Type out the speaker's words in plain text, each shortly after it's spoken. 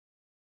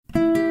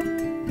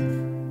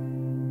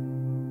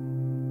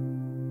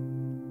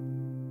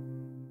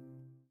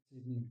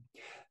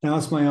Now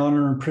it's my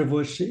honor and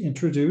privilege to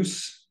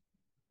introduce,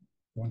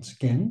 once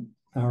again,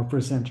 our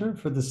presenter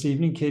for this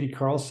evening, Katie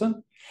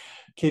Carlson.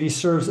 Katie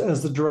serves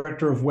as the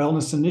Director of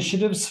Wellness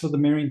Initiatives for the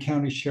Marion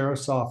County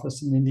Sheriff's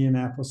Office in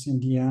Indianapolis,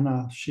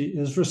 Indiana. She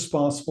is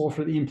responsible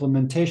for the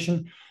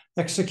implementation,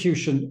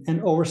 execution,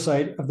 and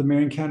oversight of the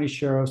Marion County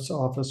Sheriff's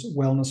Office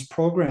wellness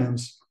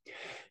programs.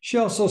 She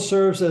also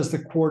serves as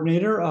the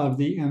coordinator of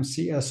the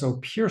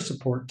MCSO peer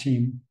support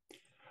team.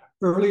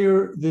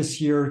 Earlier this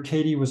year,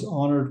 Katie was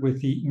honored with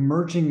the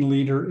Emerging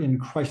Leader in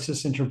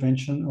Crisis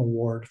Intervention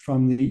Award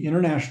from the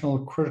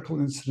International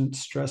Critical Incident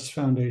Stress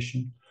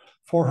Foundation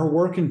for her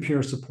work in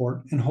peer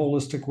support and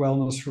holistic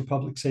wellness for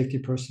public safety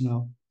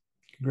personnel.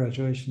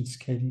 Congratulations,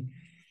 Katie.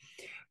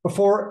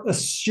 Before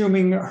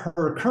assuming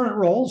her current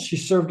role, she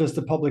served as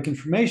the Public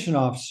Information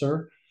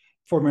Officer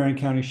for Marion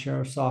County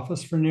Sheriff's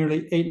Office for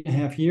nearly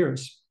 8.5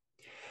 years.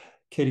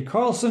 Katie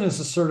Carlson is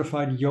a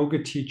certified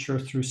yoga teacher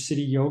through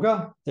City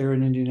Yoga there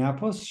in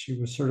Indianapolis. She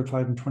was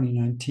certified in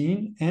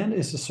 2019 and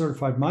is a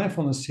certified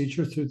mindfulness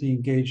teacher through the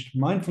Engaged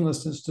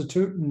Mindfulness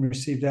Institute and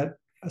received that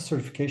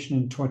certification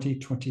in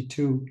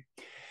 2022.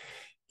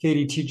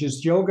 Katie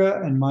teaches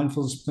yoga and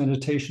mindfulness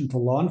meditation to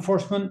law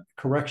enforcement,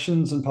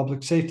 corrections, and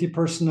public safety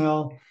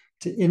personnel,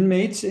 to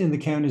inmates in the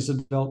county's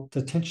adult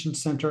detention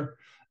center,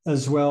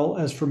 as well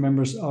as for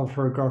members of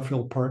her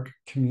Garfield Park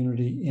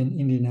community in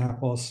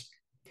Indianapolis.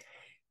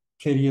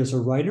 Katie is a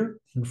writer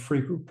and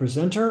frequent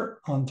presenter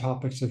on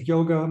topics of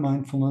yoga,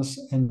 mindfulness,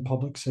 and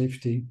public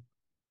safety.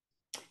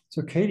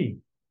 So Katie,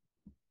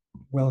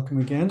 welcome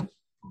again.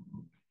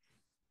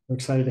 We're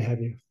excited to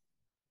have you.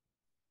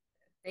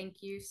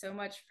 Thank you so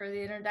much for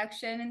the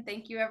introduction, and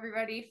thank you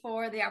everybody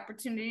for the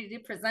opportunity to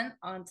present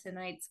on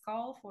tonight's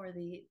call for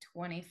the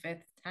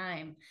 25th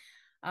time.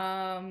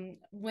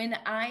 When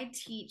I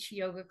teach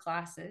yoga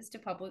classes to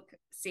public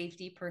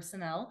safety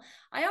personnel,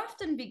 I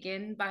often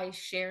begin by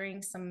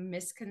sharing some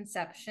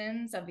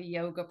misconceptions of a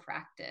yoga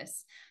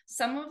practice.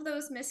 Some of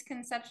those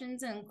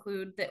misconceptions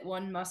include that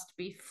one must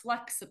be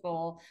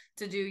flexible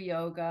to do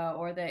yoga,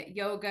 or that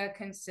yoga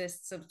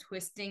consists of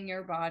twisting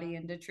your body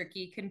into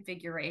tricky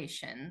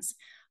configurations.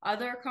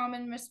 Other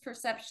common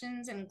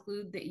misperceptions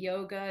include that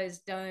yoga is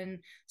done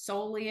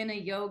solely in a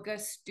yoga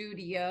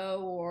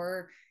studio,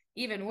 or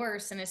even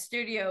worse, in a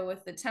studio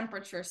with the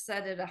temperature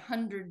set at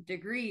 100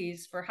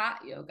 degrees for hot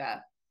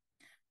yoga.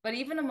 But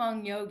even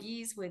among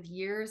yogis with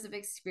years of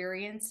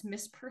experience,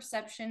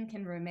 misperception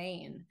can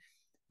remain.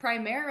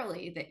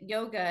 Primarily, that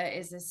yoga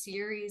is a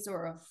series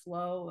or a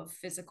flow of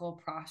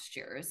physical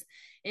postures.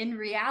 In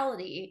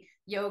reality,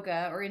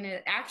 yoga, or in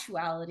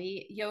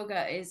actuality,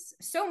 yoga is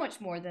so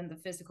much more than the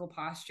physical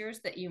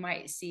postures that you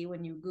might see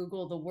when you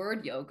Google the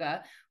word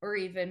yoga, or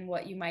even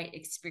what you might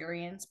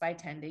experience by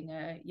attending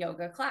a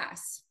yoga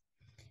class.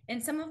 In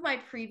some of my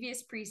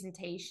previous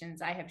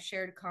presentations, I have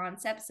shared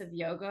concepts of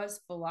yoga's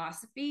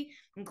philosophy,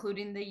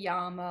 including the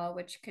yama,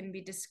 which can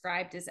be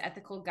described as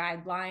ethical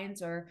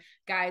guidelines or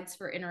guides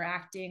for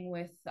interacting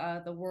with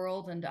the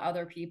world and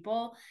other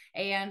people,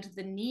 and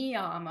the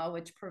niyama,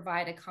 which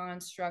provide a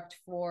construct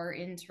for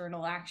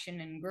internal action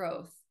and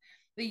growth.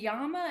 The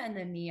yama and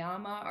the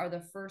niyama are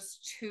the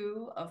first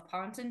two of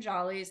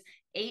Patanjali's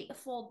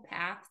eightfold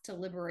path to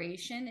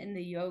liberation in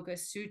the Yoga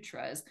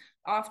Sutras,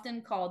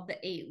 often called the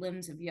 8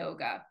 limbs of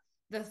yoga.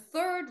 The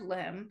third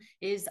limb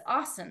is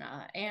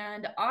asana,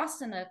 and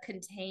asana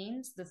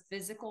contains the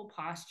physical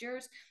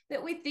postures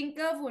that we think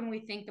of when we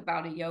think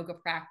about a yoga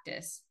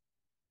practice.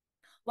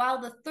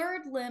 While the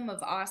third limb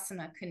of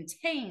asana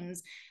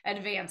contains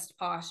advanced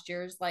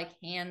postures like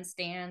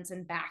handstands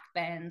and back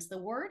bends, the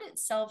word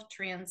itself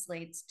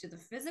translates to the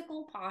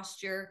physical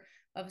posture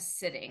of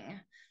sitting.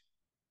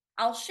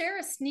 I'll share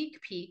a sneak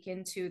peek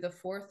into the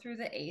 4th through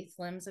the 8th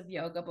limbs of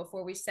yoga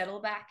before we settle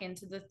back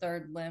into the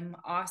third limb,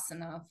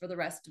 asana, for the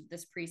rest of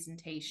this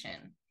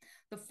presentation.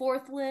 The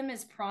 4th limb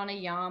is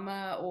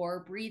pranayama,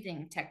 or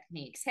breathing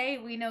techniques. Hey,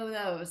 we know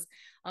those.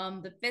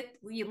 The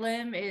 5th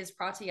limb is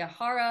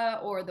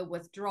pratyahara, or the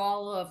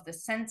withdrawal of the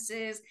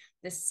senses.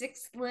 The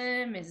 6th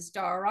limb is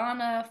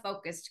dharana,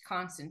 focused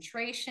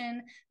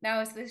concentration. Now,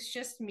 is this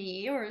just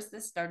me, or is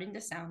this starting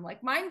to sound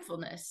like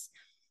mindfulness?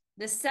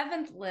 The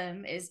 7th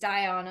limb is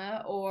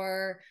dhyana,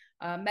 or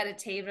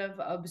meditative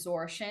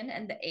absorption,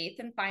 and the 8th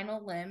and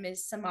final limb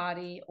is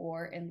samadhi,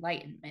 or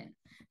enlightenment.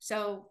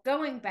 So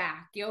going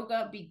back,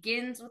 yoga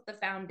begins with the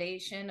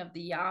foundation of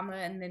the yama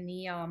and the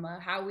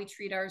niyama, how we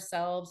treat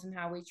ourselves and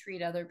how we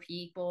treat other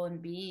people and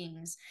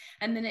beings.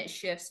 And then it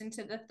shifts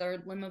into the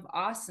third limb of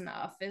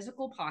asana,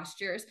 physical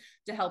postures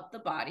to help the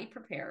body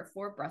prepare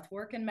for breath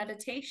work and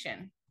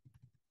meditation.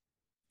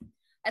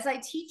 As I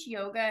teach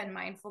yoga and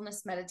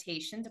mindfulness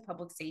meditation to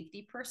public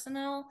safety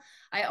personnel,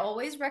 I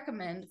always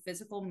recommend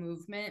physical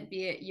movement,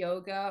 be it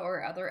yoga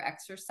or other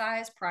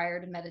exercise, prior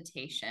to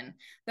meditation.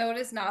 Though it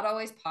is not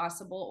always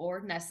possible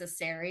or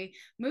necessary,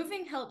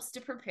 moving helps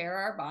to prepare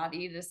our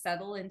body to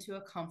settle into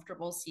a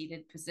comfortable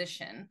seated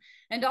position.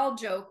 And I'll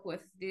joke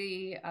with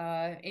the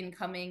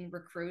incoming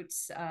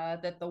recruits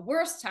that the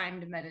worst time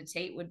to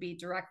meditate would be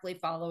directly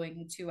following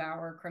a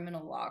 2-hour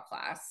criminal law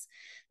class.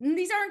 And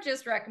these aren't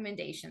just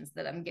recommendations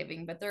that I'm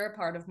giving, but they're a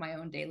part of my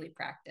own daily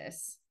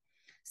practice.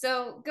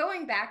 So,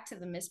 going back to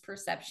the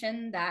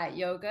misperception that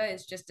yoga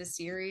is just a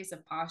series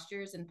of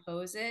postures and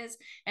poses,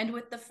 and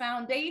with the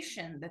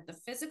foundation that the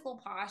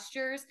physical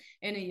postures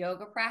in a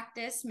yoga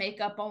practice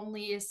make up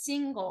only a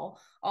single,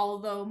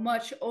 although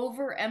much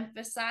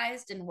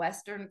overemphasized in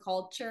Western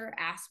culture,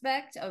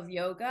 aspect of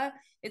yoga,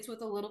 it's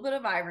with a little bit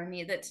of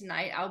irony that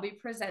tonight I'll be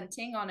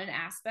presenting on an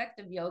aspect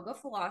of yoga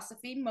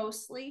philosophy,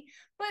 mostly,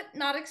 but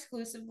not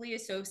exclusively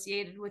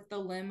associated with the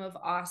limb of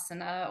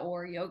asana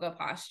or yoga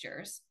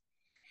postures.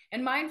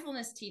 In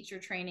mindfulness teacher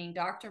training,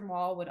 Dr.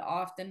 Mall would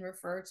often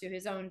refer to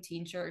his own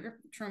teacher,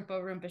 Trungpa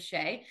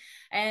Rinpoche,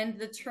 and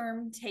the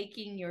term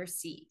taking your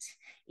seat.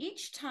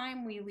 Each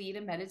time we lead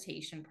a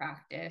meditation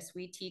practice,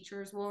 we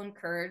teachers will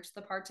encourage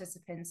the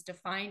participants to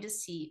find a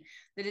seat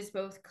that is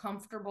both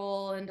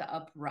comfortable and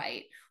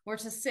upright, or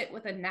to sit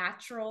with a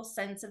natural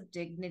sense of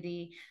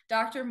dignity.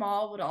 Dr.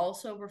 Mall would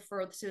also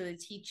refer to the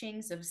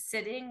teachings of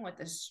sitting with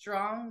a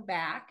strong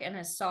back and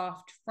a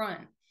soft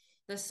front.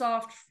 The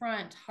soft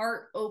front,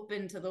 heart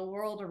open to the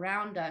world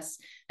around us,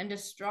 and a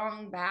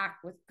strong back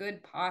with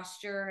good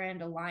posture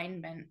and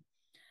alignment.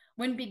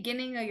 When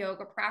beginning a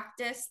yoga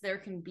practice, there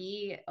can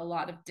be a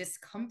lot of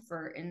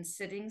discomfort in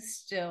sitting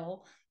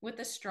still with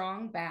a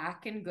strong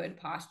back and good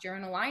posture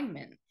and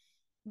alignment.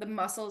 The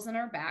muscles in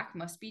our back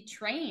must be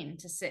trained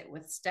to sit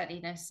with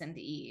steadiness and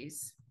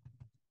ease.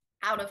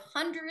 Out of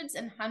hundreds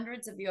and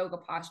hundreds of yoga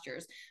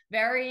postures,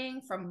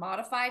 varying from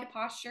modified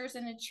postures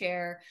in a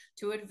chair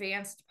to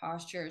advanced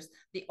postures,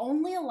 the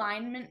only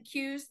alignment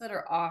cues that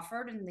are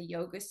offered in the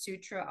Yoga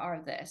Sutra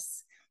are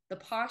this: the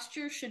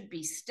posture should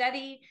be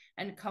steady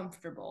and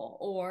comfortable,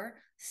 or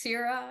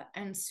Sthira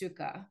and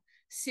Sukha.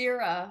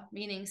 Sthira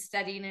meaning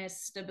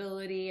steadiness,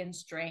 stability, and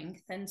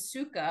strength, and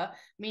Sukha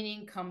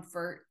meaning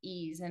comfort,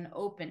 ease, and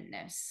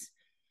openness.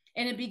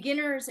 In a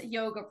beginner's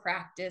yoga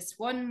practice,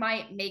 one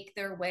might make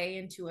their way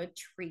into a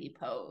tree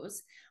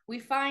pose. We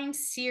find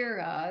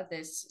Sthira,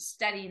 this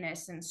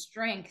steadiness and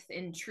strength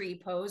in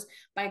tree pose,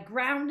 by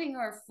grounding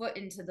our foot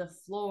into the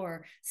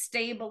floor,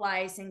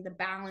 stabilizing the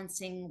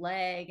balancing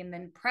leg, and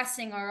then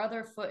pressing our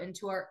other foot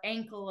into our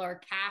ankle, our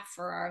calf,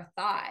 or our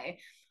thigh.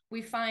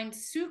 We find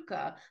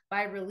Sukha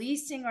by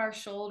releasing our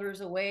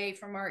shoulders away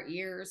from our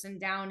ears and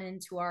down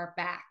into our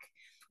back.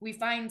 We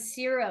find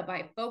Sthira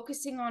by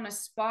focusing on a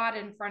spot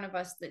in front of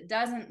us that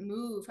doesn't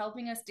move,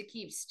 helping us to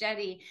keep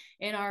steady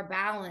in our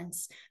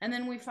balance. And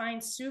then we find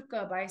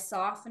Sukha by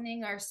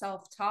softening our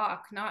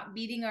self-talk, not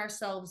beating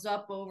ourselves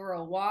up over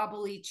a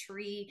wobbly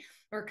tree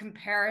or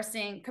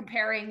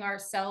comparing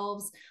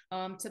ourselves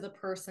to the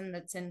person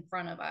that's in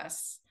front of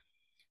us.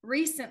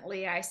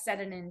 Recently, I set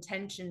an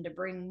intention to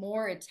bring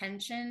more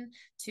attention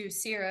to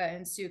Sthira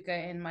and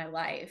Sukha in my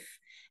life.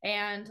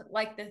 And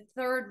like the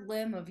third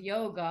limb of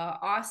yoga,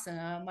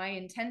 asana, my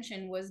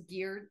intention was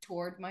geared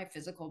toward my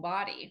physical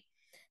body.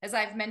 As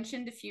I've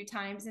mentioned a few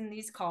times in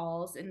these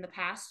calls, in the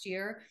past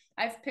year,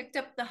 I've picked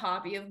up the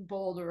hobby of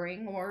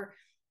bouldering, or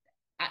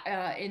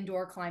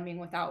indoor climbing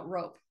without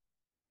rope.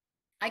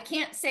 I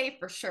can't say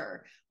for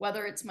sure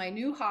whether it's my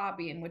new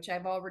hobby, in which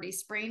I've already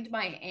sprained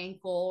my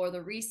ankle, or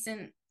the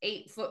recent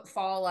 8-foot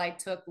fall I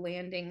took,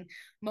 landing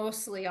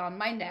mostly on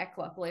my neck,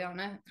 luckily on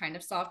a kind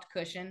of soft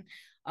cushion,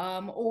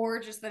 or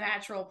just the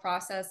natural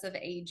process of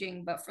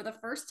aging. But for the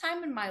first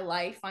time in my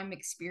life, I'm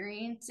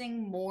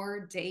experiencing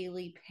more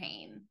daily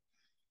pain.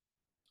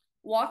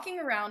 Walking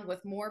around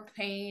with more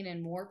pain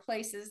in more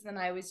places than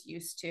I was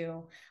used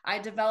to, I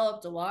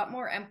developed a lot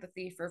more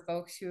empathy for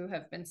folks who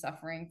have been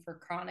suffering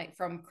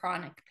from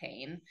chronic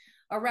pain.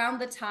 Around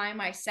the time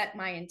I set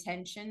my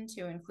intention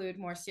to include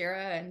more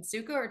Sthira and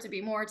Sukha, or to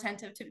be more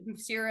attentive to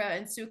Sthira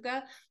and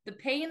Sukha, the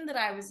pain that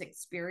I was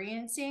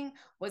experiencing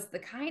was the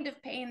kind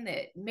of pain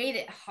that made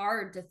it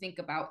hard to think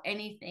about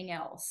anything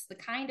else, the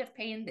kind of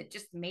pain that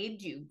just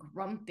made you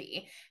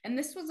grumpy. And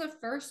this was a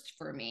first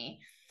for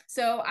me.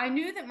 So I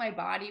knew that my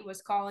body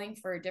was calling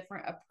for a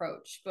different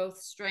approach, both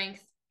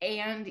strength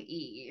and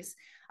ease.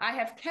 I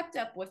have kept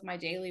up with my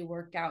daily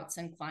workouts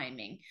and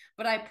climbing,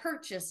 but I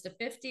purchased a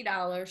 $50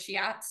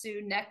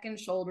 shiatsu neck and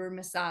shoulder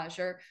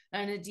massager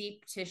and a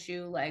deep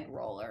tissue leg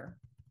roller.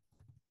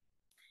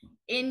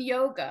 In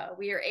yoga,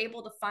 we are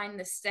able to find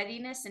the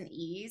steadiness and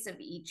ease of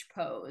each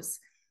pose.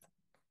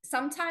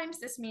 Sometimes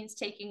this means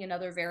taking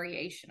another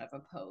variation of a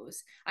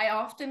pose. I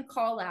often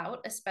call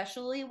out,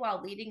 especially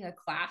while leading a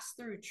class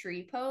through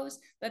tree pose,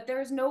 that there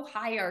is no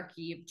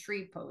hierarchy of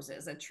tree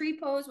poses. A tree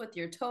pose with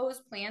your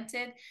toes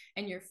planted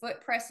and your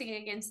foot pressing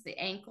against the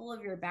ankle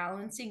of your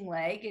balancing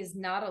leg is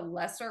not a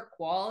lesser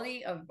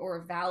quality of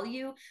or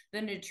value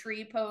than a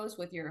tree pose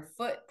with your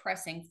foot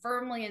pressing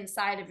firmly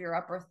inside of your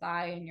upper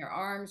thigh and your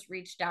arms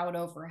reached out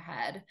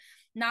overhead.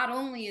 Not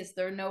only is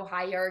there no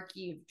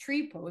hierarchy of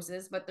tree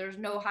poses, but there's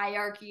no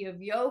hierarchy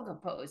of yoga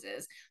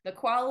poses. The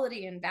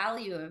quality and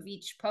value of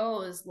each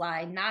pose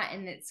lie not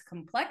in its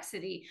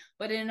complexity,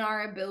 but in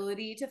our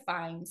ability to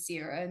find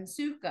Sira and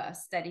Sukha,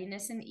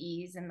 steadiness and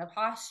ease in the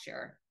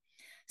posture.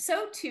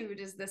 So too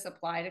does this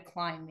apply to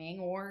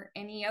climbing or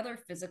any other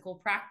physical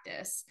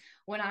practice.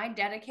 When I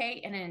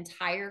dedicate an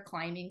entire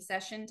climbing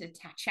session to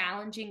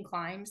challenging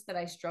climbs that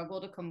I struggle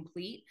to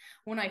complete,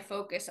 when I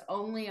focus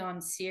only on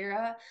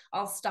Sira,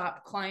 I'll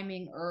stop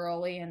climbing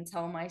early and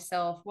tell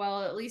myself,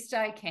 well, at least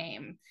I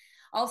came.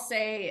 I'll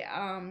say,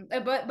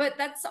 but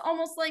that's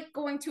almost like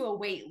going to a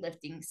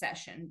weightlifting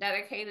session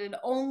dedicated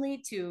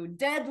only to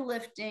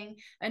deadlifting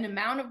an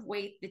amount of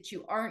weight that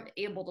you aren't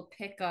able to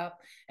pick up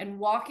and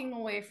walking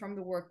away from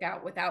the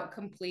workout without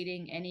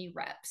completing any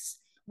reps.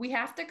 We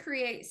have to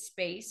create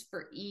space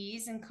for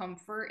ease and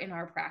comfort in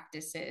our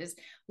practices.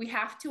 We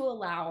have to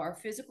allow our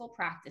physical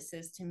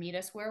practices to meet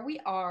us where we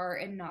are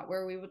and not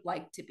where we would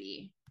like to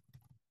be.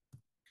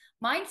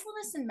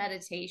 Mindfulness and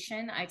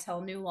meditation, I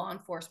tell new law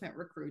enforcement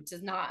recruits,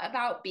 is not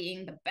about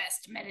being the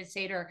best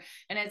meditator,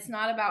 and it's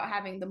not about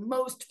having the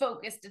most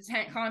focused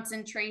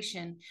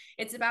concentration.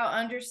 It's about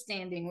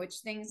understanding which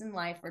things in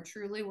life are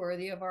truly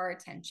worthy of our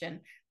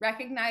attention,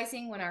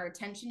 recognizing when our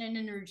attention and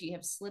energy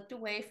have slipped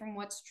away from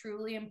what's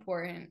truly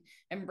important,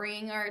 and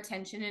bringing our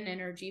attention and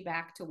energy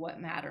back to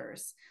what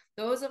matters.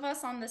 Those of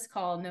us on this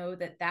call know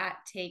that that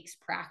takes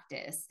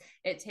practice.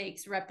 It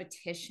takes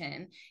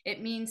repetition.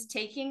 It means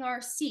taking our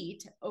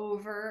seat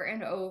over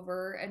and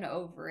over and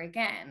over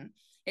again.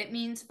 It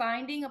means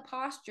finding a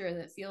posture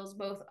that feels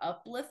both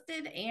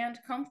uplifted and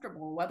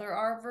comfortable, whether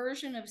our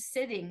version of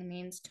sitting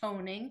means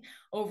toning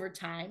over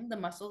time the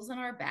muscles in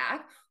our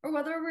back, or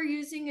whether we're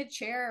using a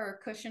chair or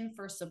cushion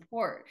for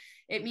support.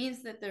 It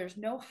means that there's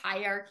no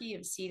hierarchy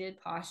of seated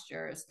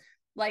postures.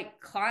 Like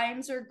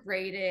climbs are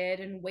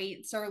graded and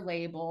weights are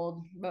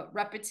labeled, but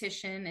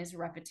repetition is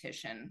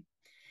repetition.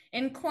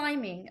 In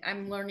climbing,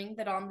 I'm learning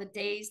that on the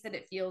days that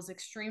it feels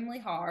extremely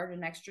hard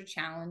and extra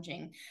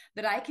challenging,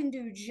 that I can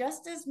do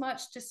just as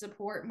much to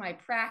support my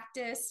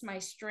practice, my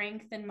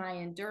strength, and my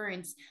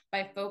endurance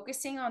by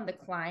focusing on the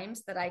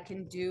climbs that I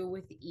can do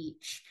with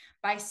each,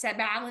 by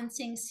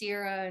balancing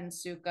Sira and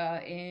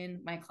Sukha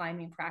in my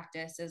climbing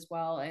practice as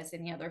well as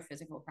any other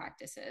physical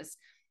practices.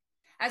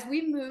 As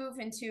we move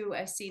into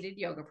a seated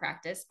yoga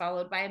practice,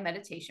 followed by a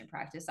meditation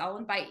practice, I'll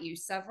invite you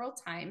several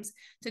times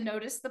to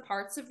notice the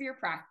parts of your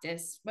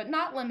practice, but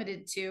not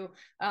limited to,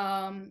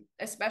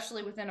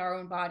 especially within our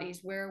own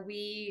bodies, where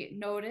we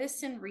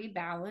notice and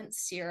rebalance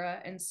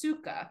Sira and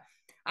Sukha.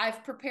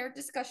 I've prepared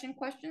discussion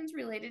questions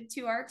related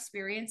to our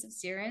experience of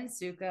Sira and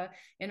Sukha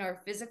in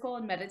our physical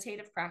and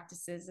meditative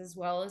practices, as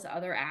well as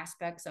other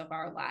aspects of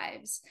our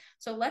lives.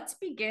 So let's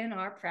begin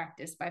our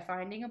practice by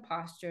finding a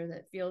posture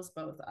that feels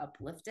both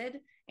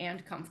uplifted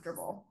and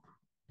comfortable.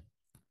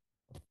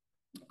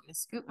 I'm going to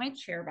scoot my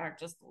chair back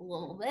just a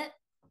little bit.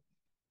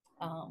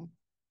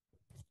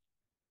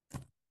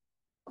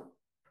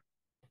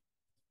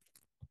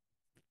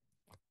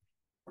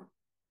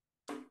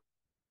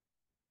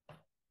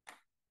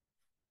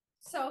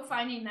 So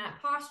finding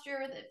that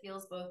posture that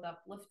feels both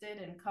uplifted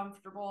and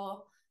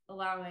comfortable,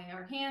 allowing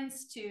our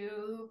hands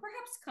to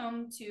perhaps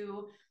come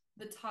to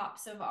the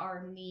tops of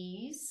our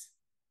knees.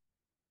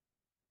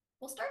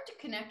 We'll start to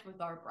connect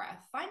with our breath,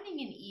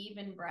 finding an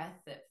even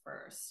breath at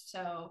first.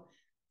 So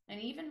an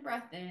even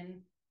breath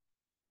in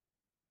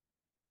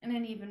and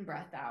an even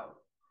breath out.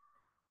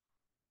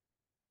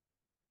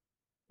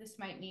 This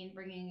might mean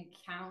bringing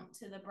a count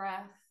to the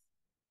breath,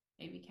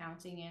 maybe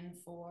counting in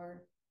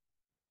 4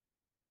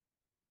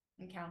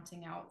 and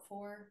counting out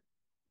 4.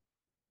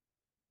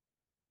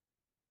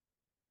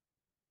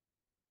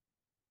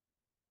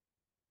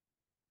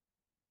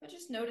 But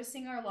just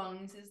noticing our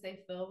lungs as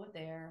they fill with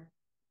air.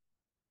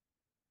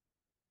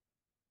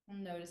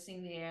 And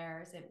noticing the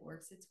air as it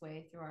works its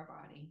way through our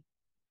body.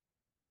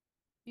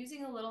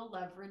 Using a little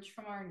leverage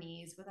from our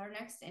knees, with our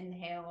next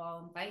inhale,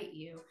 I'll invite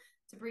you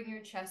to bring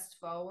your chest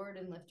forward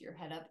and lift your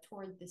head up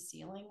toward the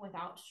ceiling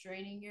without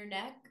straining your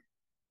neck.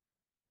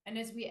 And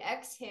as we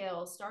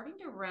exhale, starting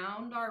to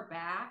round our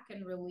back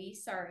and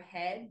release our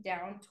head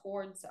down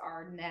towards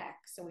our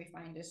neck. So we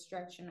find a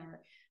stretch in our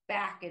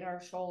back and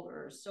our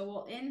shoulders. So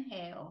we'll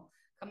inhale,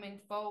 coming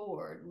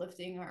forward,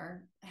 lifting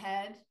our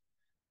head.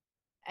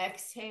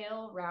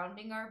 Exhale,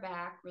 rounding our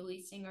back,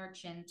 releasing our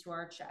chin to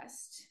our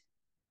chest.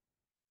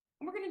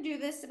 And we're going to do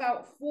this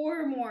about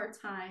 4 more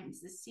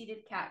times, the seated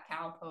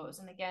cat-cow pose.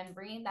 And again,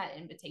 bringing that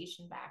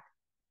invitation back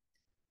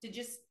to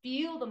just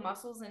feel the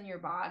muscles in your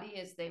body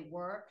as they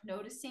work,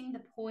 noticing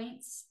the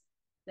points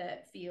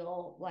that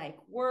feel like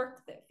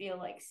work, that feel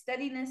like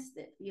steadiness,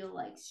 that feel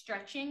like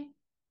stretching,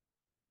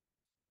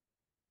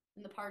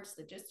 and the parts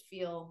that just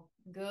feel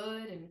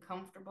good and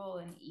comfortable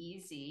and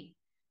easy.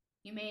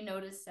 You may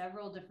notice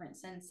several different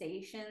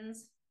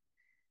sensations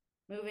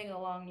moving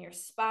along your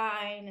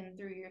spine and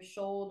through your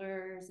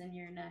shoulders and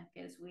your neck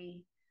as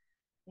we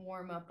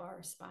warm up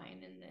our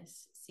spine in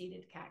this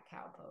seated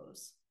cat-cow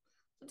pose.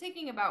 So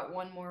taking about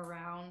one more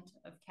round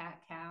of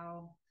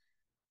cat-cow,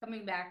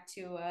 coming back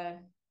to a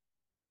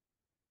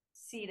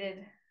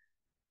seated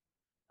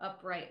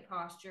upright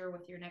posture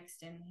with your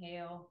next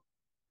inhale.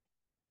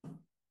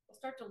 We'll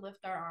start to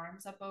lift our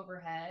arms up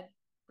overhead,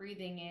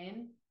 breathing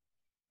in.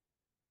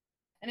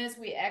 And as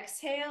we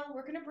exhale,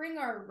 we're going to bring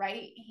our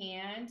right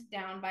hand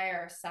down by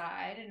our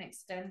side and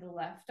extend the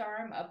left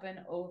arm up and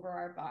over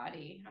our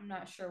body. I'm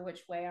not sure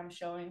which way I'm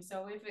showing,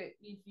 so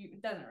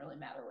it doesn't really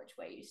matter which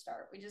way you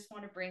start. We just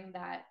want to bring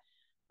that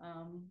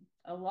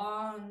a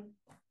long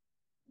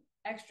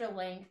extra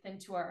length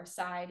into our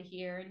side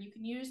here. And you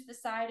can use the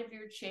side of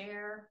your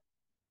chair.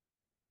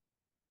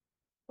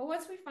 But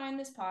once we find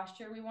this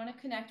posture, we want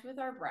to connect with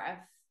our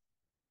breath.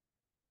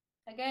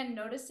 Again,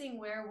 noticing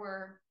where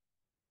we're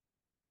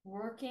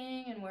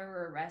working and where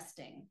we're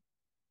resting.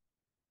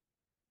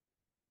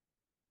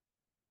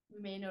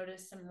 We may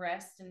notice some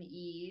rest and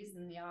ease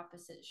in the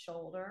opposite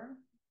shoulder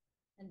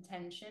and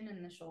tension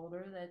in the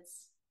shoulder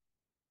that's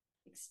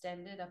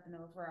extended up and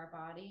over our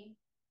body.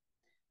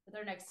 With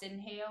our next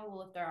inhale,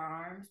 we'll lift our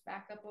arms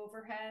back up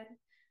overhead.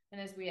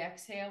 And as we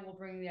exhale, we'll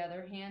bring the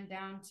other hand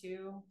down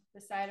to the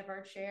side of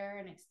our chair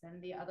and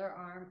extend the other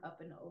arm up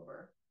and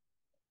over.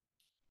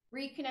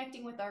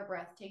 Reconnecting with our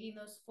breath, taking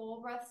those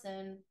full breaths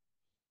in,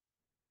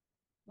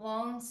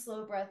 long,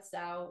 slow breaths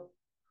out.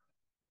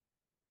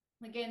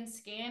 Again,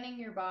 scanning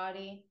your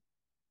body,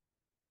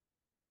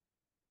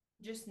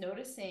 just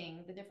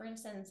noticing the different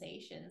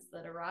sensations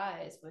that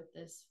arise with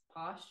this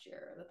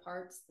posture, the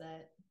parts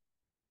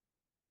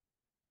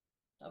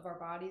of our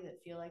body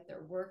that feel like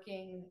they're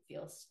working,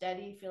 feel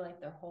steady, feel like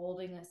they're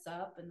holding us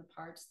up, and the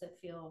parts that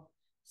feel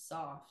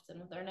soft. And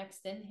with our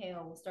next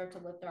inhale, we'll start to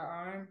lift our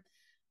arm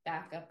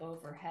back up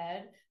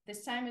overhead.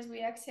 This time as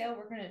we exhale,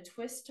 we're going to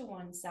twist to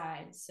one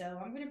side. So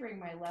I'm going to bring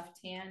my left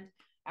hand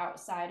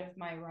outside of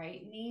my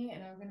right knee,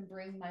 and I'm going to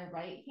bring my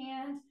right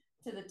hand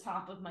to the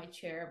top of my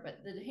chair,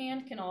 but the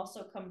hand can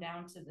also come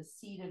down to the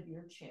seat of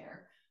your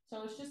chair.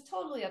 So it's just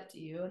totally up to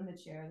you in the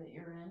chair that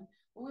you're in.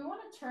 But we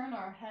want to turn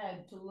our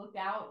head to look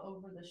out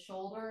over the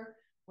shoulder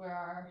where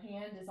our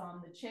hand is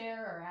on the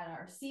chair or at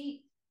our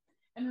seat,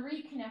 and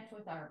reconnect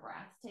with our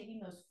breath,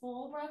 taking those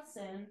full breaths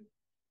in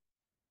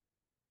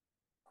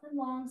and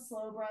long,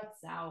 slow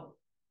breaths out.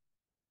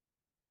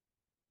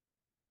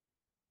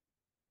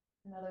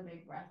 Another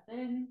big breath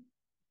in.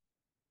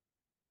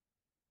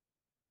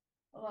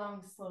 A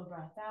long, slow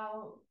breath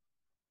out.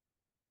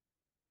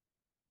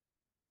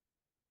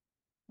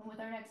 And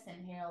with our next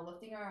inhale,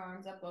 lifting our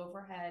arms up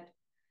overhead,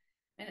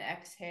 and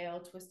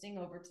exhale, twisting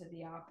over to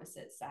the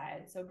opposite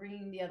side. So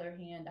bringing the other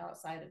hand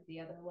outside of the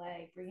other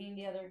leg, bringing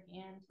the other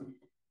hand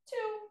to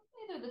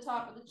either the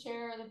top of the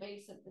chair or the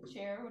base of the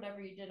chair,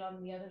 whatever you did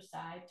on the other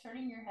side,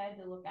 turning your head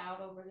to look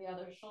out over the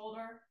other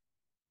shoulder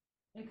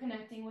and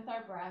connecting with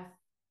our breath,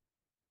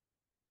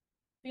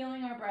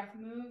 feeling our breath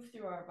move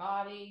through our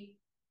body,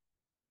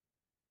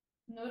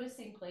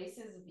 noticing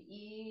places of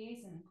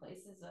ease and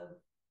places of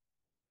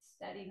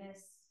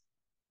steadiness,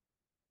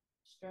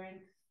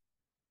 strength.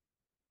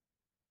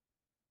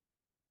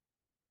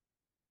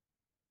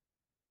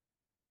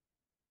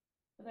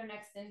 With our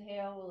next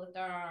inhale, we'll lift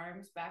our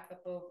arms back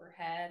up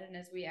overhead, and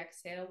as we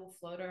exhale, we'll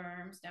float our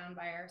arms down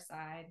by our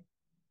side.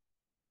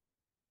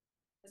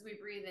 As we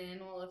breathe in,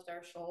 we'll lift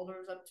our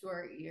shoulders up to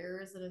our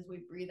ears, and as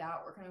we breathe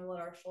out, we're going to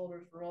let our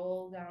shoulders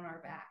roll down our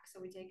back.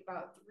 So we take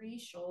about 3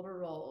 shoulder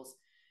rolls,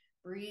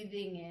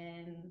 breathing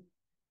in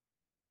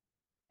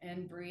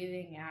and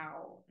breathing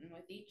out. And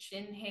with each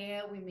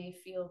inhale, we may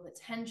feel the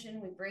tension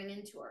we bring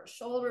into our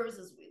shoulders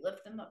as we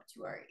lift them up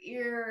to our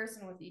ears,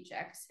 and with each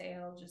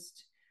exhale,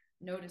 just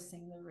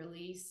noticing the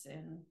release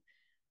in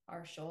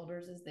our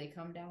shoulders as they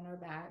come down our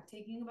back,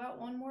 taking about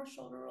 1 more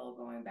shoulder roll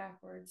going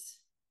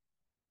backwards.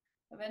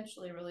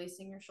 Eventually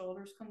releasing your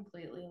shoulders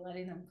completely,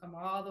 letting them come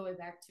all the way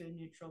back to a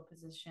neutral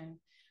position.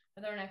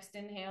 With our next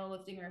inhale,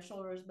 lifting our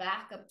shoulders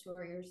back up to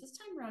our ears, this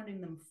time rounding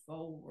them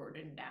forward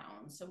and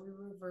down. So we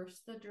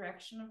reverse the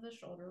direction of the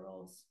shoulder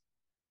rolls.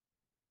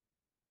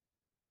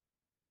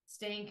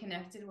 Staying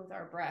connected with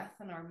our breath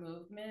and our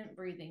movement,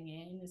 breathing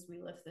in as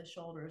we lift the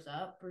shoulders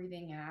up,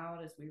 breathing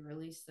out as we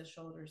release the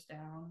shoulders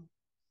down.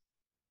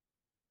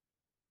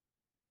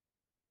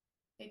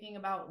 Taking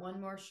about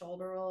 1 more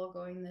shoulder roll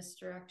going this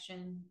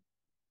direction.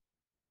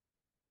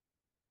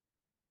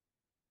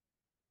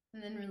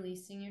 And then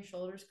releasing your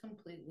shoulders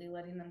completely,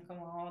 letting them come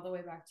all the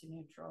way back to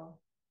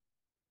neutral.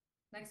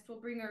 Next,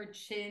 we'll bring our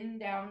chin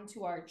down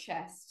to our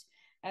chest.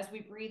 As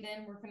we breathe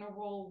in, we're going to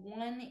roll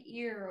 1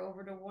 ear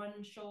over to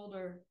 1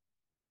 shoulder.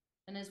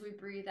 And as we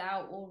breathe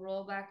out, we'll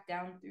roll back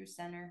down through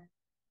center.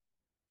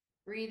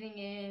 Breathing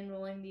in,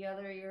 rolling the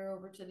other ear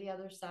over to the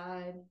other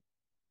side.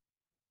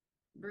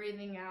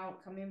 Breathing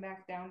out, coming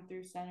back down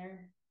through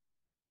center.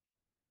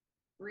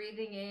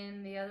 Breathing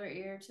in the other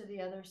ear to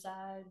the other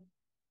side.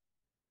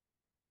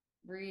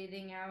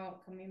 Breathing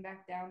out, coming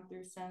back down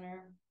through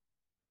center.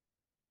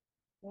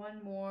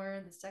 One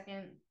more, the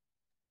second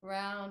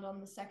round on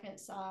the second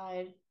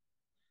side.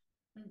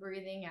 And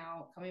breathing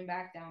out, coming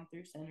back down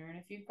through center. And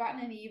if you've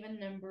gotten an even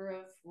number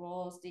of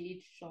rolls to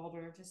each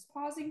shoulder, just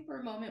pausing for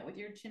a moment with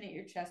your chin at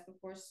your chest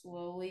before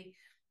slowly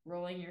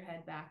rolling your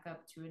head back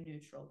up to a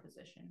neutral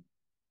position.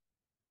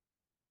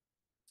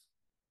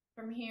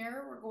 From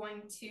here, we're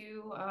going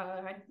to,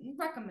 I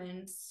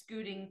recommend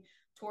scooting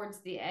towards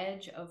the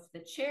edge of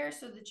the chair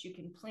so that you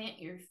can plant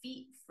your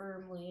feet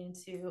firmly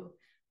into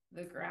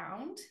the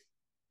ground.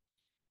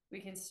 We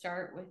can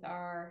start with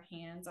our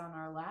hands on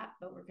our lap,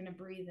 but we're going to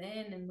breathe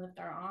in and lift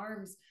our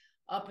arms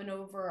up and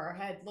over our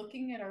head,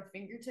 looking at our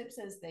fingertips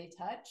as they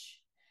touch.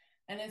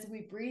 And as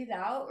we breathe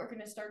out, we're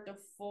going to start to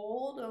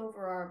fold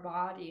over our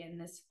body. And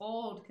this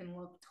fold can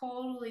look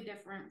totally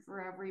different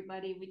for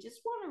everybody. We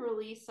just want to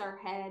release our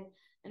head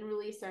and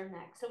release our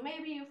neck. So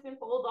maybe you can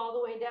fold all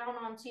the way down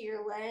onto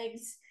your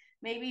legs.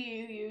 Maybe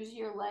you use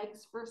your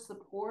legs for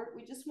support.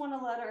 We just want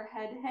to let our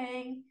head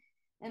hang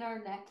and our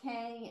neck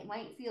hang. It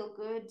might feel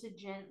good to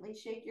gently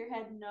shake your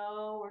head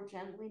no, or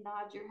gently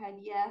nod your head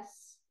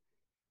yes.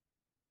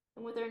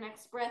 And with our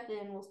next breath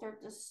in, we'll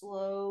start to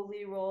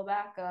slowly roll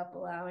back up,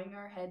 allowing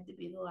our head to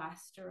be the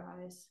last to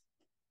rise.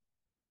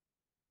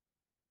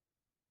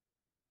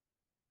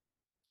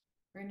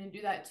 We're going to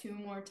do that 2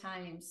 more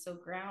times. So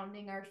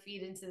grounding our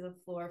feet into the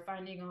floor,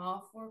 finding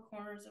all 4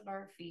 corners of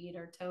our feet,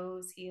 our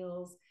toes,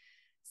 heels,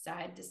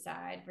 side to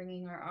side,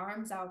 bringing our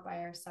arms out by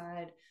our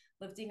side,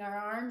 lifting our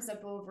arms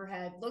up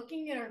overhead,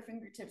 looking at our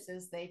fingertips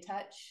as they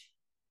touch,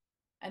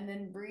 and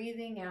then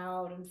breathing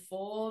out and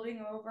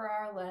folding over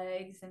our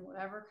legs in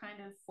whatever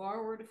kind of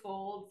forward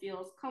fold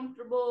feels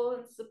comfortable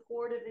and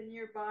supportive in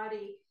your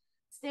body,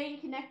 staying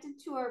connected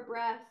to our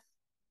breath.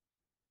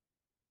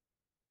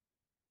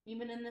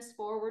 Even in this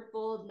forward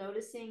fold,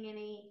 noticing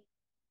any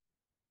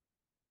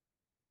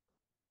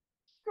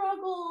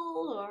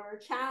struggle or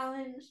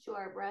challenge to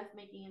our breath,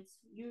 making its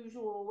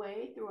usual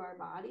way through our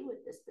body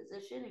with this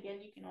position.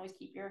 Again, you can always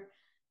keep your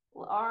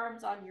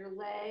arms on your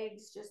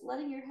legs, just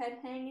letting your head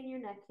hang and your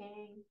neck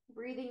hang,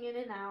 breathing in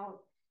and out.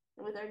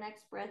 And with our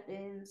next breath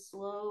in,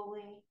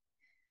 slowly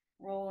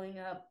rolling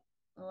up,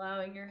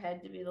 allowing your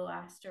head to be the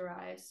last to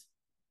rise.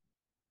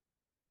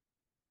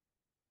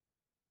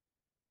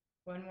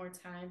 One more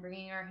time,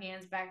 bringing our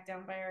hands back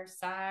down by our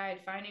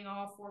side, finding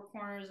all 4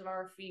 corners of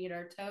our feet,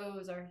 our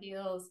toes, our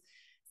heels,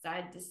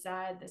 side to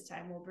side. This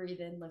time we'll breathe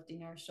in,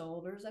 lifting our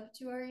shoulders up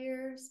to our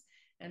ears,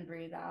 and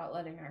breathe out,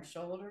 letting our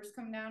shoulders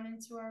come down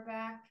into our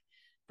back.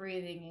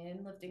 Breathing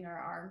in, lifting our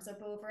arms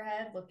up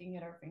overhead, looking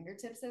at our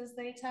fingertips as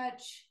they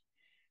touch.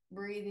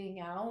 Breathing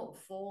out,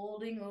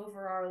 folding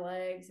over our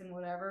legs in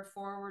whatever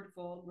forward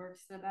fold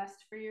works the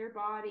best for your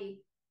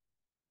body.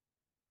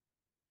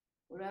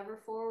 Whatever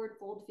forward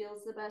fold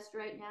feels the best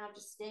right now,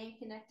 just staying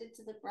connected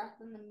to the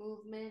breath and the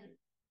movement.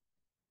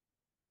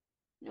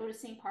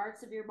 Noticing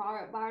parts of your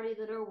body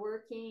that are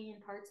working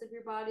and parts of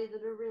your body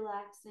that are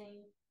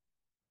relaxing.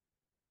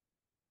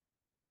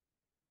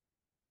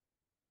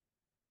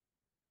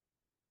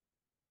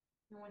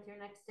 And with your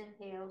next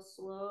inhale,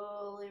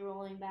 slowly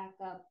rolling back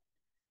up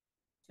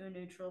to a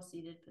neutral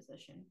seated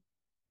position.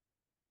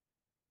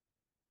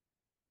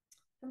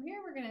 From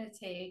here, we're going to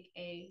take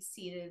a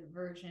seated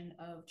version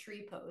of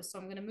tree pose. So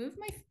I'm going to move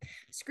my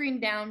screen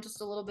down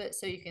just a little bit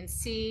so you can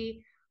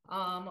see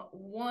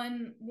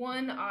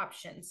one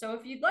option. So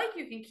if you'd like,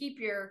 you can keep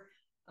your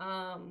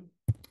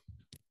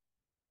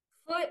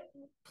foot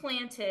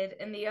planted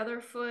and the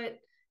other foot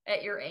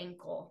at your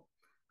ankle.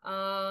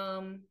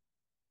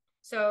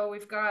 So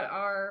we've got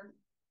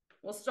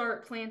we'll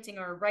start planting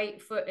our right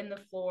foot in the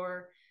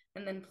floor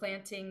and then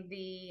planting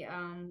the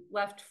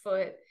left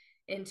foot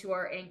into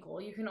our ankle.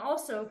 You can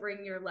also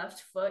bring your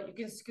left foot, you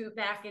can scoot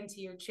back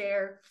into your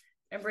chair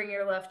and bring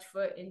your left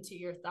foot into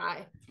your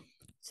thigh.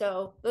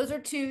 So those are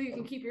 2. You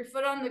can keep your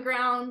foot on the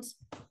ground,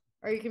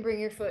 or you can bring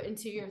your foot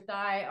into your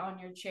thigh on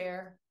your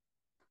chair.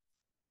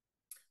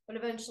 But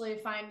eventually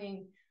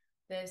finding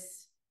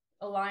this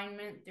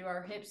alignment through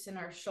our hips and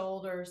our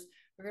shoulders.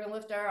 We're going to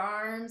lift our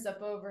arms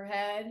up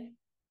overhead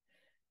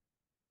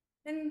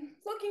and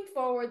looking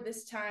forward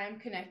this time,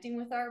 connecting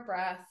with our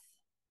breath,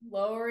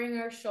 lowering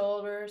our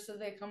shoulders so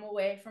they come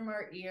away from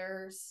our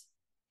ears.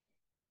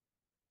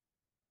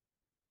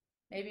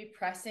 Maybe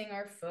pressing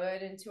our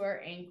foot into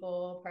our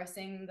ankle,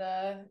 pressing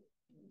the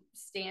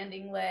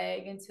standing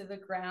leg into the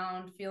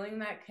ground, feeling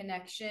that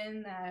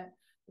connection, that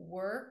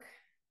work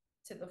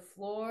to the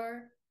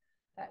floor,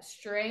 that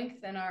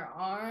strength in our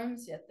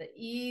arms, yet the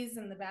ease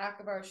in the back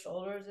of our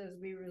shoulders as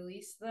we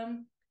release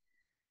them.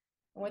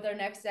 And with our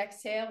next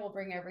exhale, we'll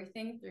bring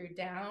everything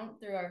down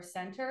through our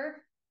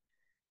center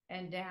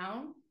and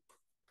down,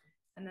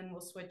 and then we'll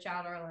switch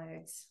out our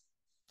legs.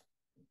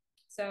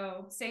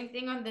 So same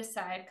thing on this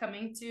side,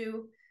 coming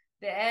to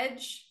the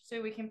edge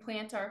so we can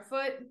plant our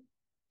foot.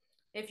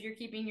 If you're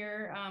keeping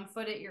your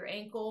foot at your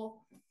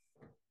ankle,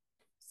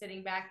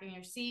 sitting back in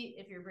your seat,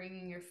 if you're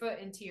bringing your foot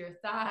into your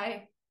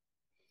thigh,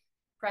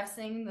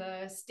 pressing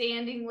the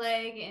standing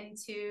leg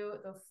into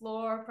the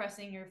floor,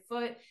 pressing your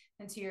foot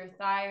into your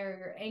thigh or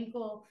your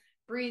ankle,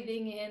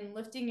 breathing in,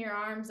 lifting your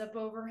arms up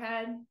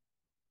overhead,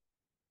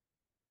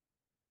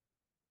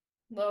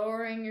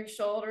 lowering your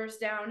shoulders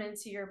down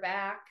into your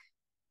back,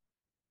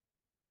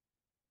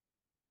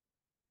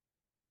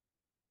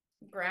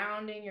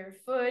 grounding your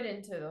foot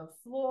into the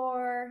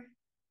floor,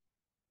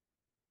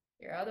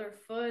 your other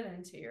foot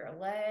into your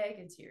leg,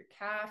 into your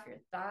calf, your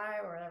thigh,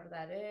 wherever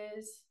that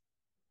is.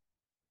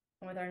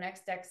 And with our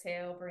next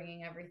exhale,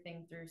 bringing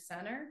everything through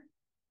center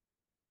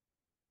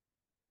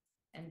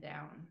and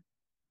down.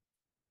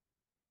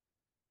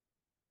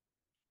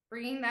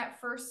 Bringing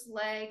that first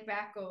leg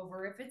back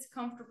over, if it's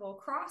comfortable,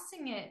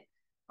 crossing it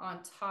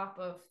on top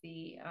of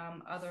the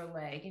other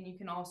leg. And you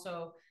can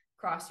also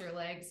cross your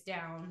legs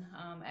down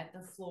at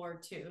the floor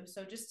too.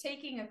 So just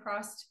taking a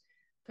crossed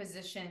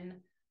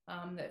position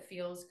that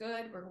feels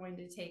good. We're going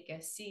to take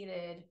a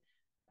seated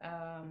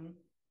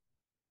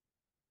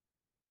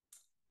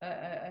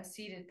a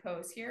seated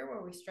pose here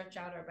where we stretch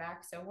out our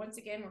back. So once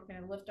again, we're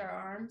going to lift our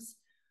arms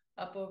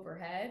up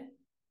overhead.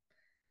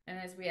 And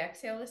as we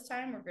exhale this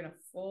time, we're going to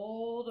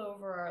fold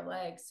over our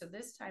legs. So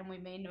this time we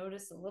may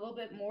notice a little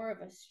bit more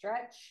of a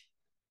stretch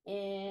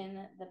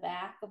in the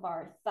back of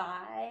our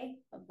thigh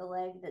of the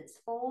leg that's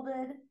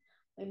folded.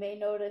 We may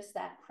notice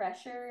that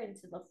pressure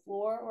into the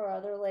floor where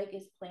other leg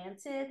is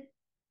planted.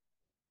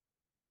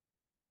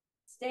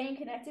 Staying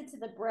connected to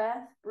the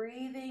breath,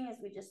 breathing as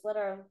we just let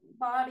our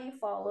body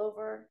fall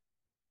over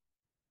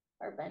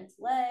our bent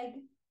leg.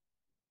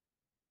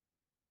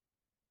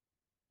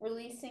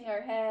 Releasing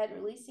our head,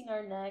 releasing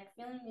our neck,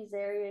 feeling these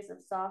areas of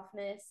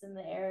softness and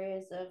the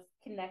areas of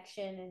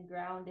connection and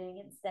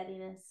grounding and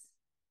steadiness.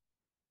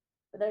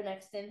 With our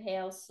next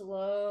inhale,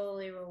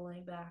 slowly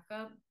rolling back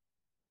up.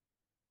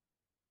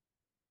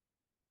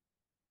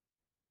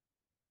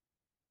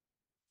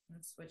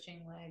 And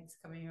switching legs,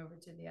 coming over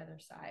to the other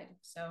side.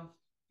 So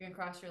you can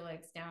cross your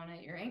legs down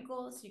at your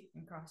ankles. You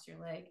can cross your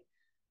leg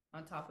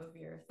on top of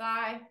your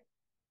thigh.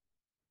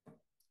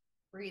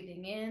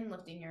 Breathing in,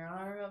 lifting your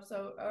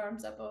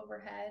arms up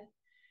overhead.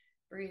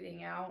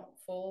 Breathing out,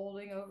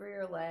 folding over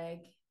your leg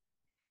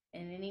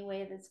in any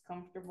way that's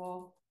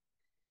comfortable.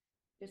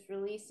 Just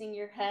releasing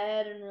your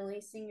head and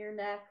releasing your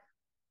neck.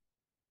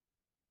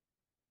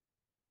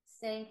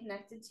 Staying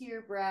connected to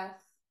your breath.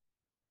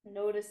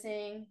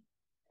 Noticing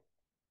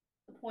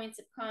the points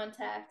of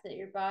contact that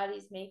your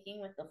body's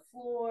making with the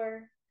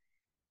floor,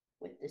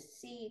 with the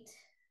seat,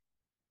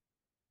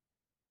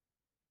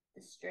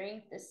 the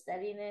strength, the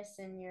steadiness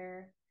in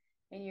your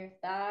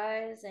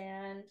thighs,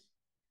 and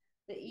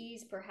the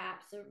ease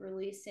perhaps of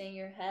releasing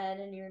your head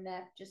and your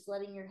neck, just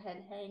letting your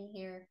head hang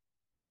here.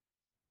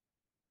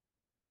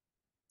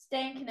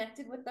 Staying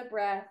connected with the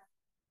breath.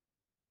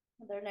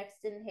 With our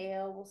next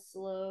inhale, we'll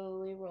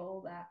slowly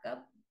roll back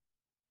up.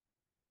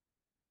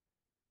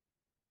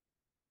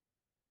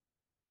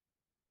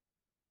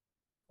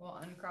 We'll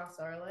uncross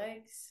our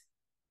legs.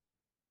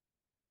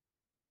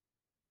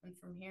 And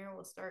from here,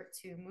 we'll start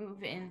to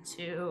move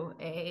into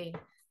a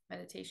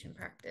meditation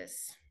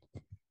practice.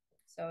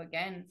 So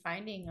again,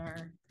 finding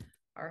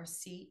our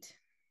seat,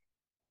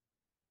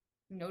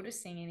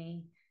 noticing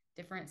any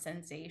different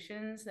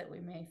sensations that we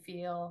may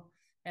feel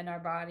in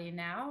our body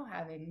now,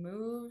 having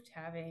moved,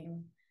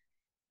 having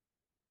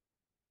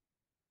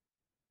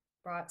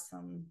brought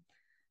some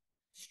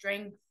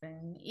strength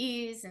and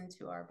ease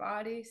into our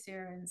body,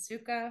 Sira and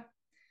Sukha.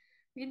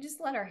 We can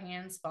just let our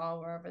hands fall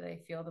wherever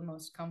they feel the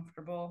most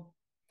comfortable.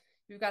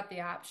 You've got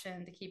the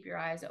option to keep your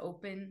eyes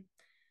open.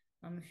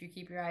 If you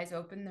keep your eyes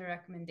open, the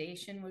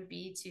recommendation would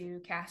be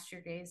to cast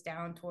your gaze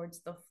down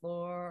towards the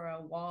floor or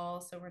a wall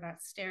so we're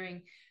not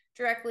staring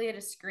directly at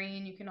a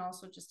screen. You can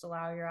also just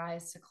allow your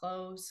eyes to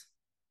close.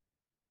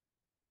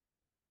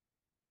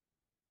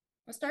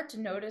 We'll start to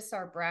notice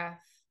our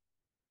breath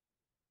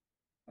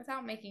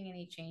without making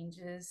any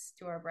changes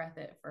to our breath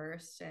at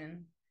first.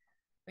 And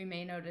we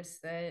may notice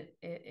that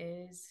it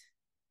is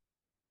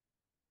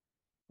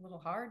a little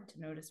hard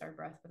to notice our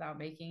breath without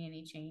making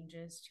any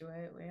changes to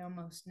it. We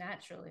almost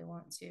naturally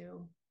want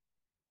to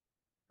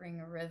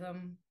bring a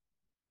rhythm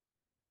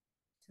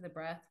to the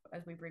breath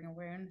as we bring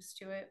awareness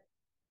to it.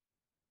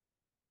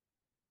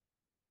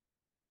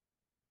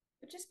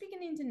 But just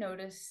beginning to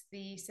notice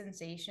the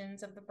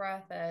sensations of the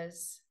breath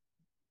as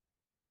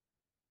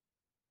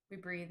we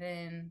breathe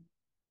in,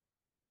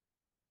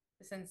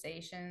 the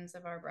sensations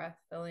of our breath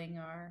filling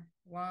our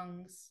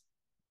lungs,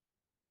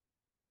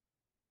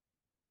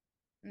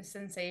 and the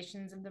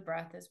sensations of the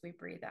breath as we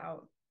breathe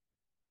out.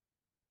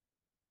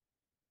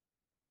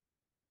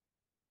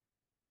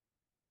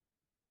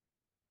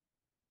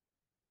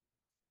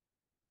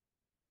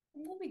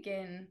 And we'll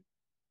begin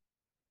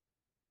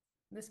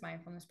this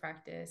mindfulness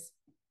practice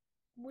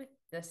with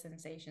the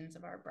sensations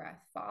of our breath,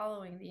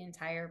 following the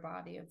entire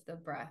body of the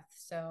breath.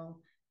 So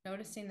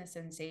noticing the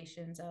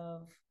sensations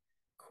of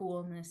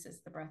coolness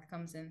as the breath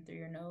comes in through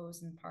your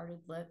nose and parted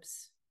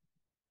lips.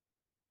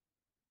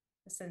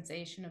 The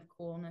sensation of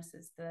coolness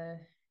as the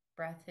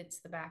Breath hits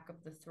the back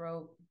of the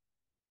throat.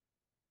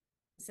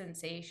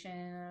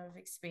 Sensation of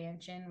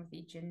expansion with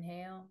each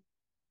inhale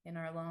in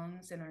our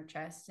lungs, in our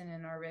chest, and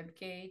in our rib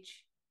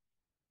cage.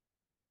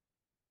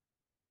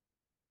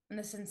 And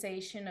the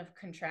sensation of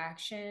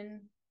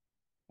contraction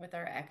with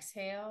our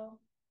exhale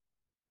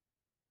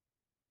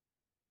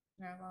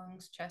in our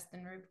lungs, chest,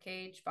 and rib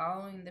cage,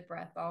 following the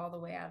breath all the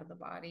way out of the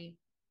body.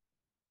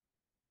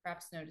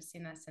 Perhaps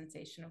noticing that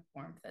sensation of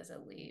warmth as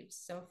it leaves.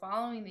 So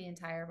following the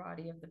entire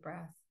body of the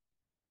breath.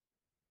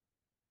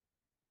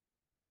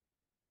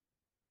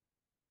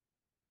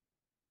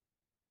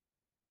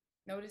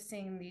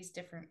 Noticing these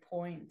different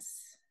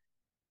points,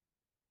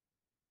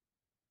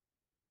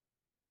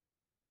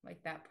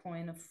 like that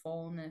point of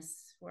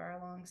fullness where our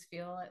lungs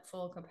feel at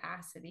full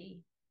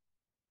capacity.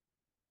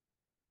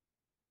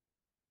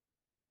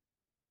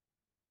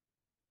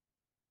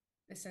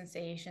 The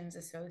sensations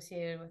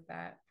associated with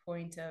that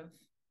point of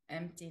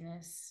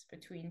emptiness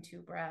between two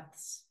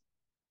breaths.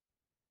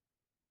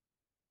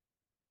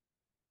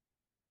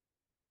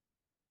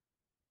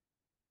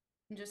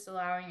 And just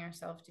allowing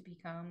ourselves to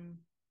become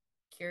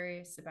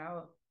curious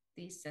about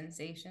these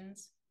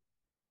sensations.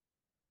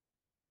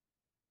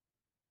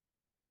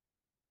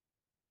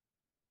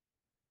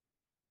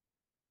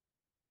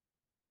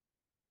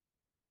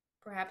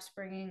 Perhaps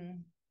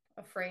bringing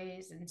a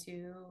phrase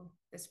into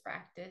this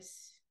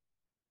practice,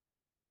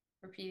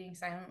 repeating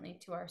silently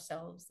to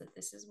ourselves that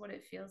this is what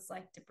it feels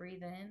like to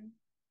breathe in,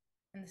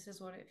 and this is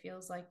what it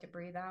feels like to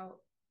breathe out.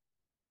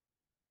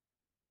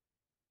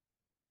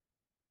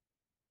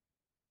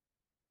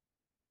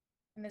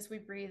 And as we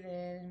breathe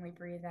in and we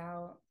breathe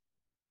out,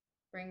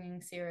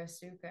 bringing Sira,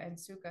 Sukha, and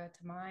Sukha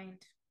to mind,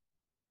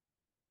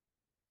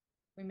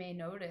 we may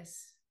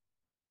notice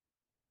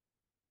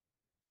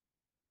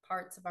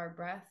parts of our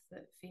breath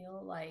that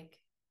feel like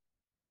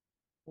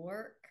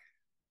work,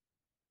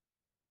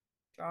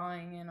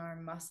 drawing in our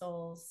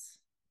muscles.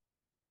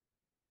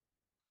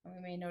 And we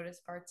may notice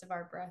parts of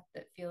our breath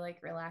that feel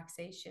like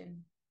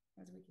relaxation,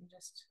 as we can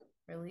just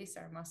release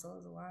our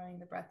muscles, allowing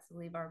the breath to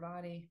leave our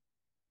body.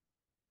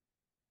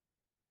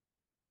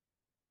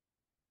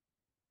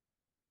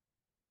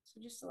 So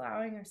just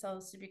allowing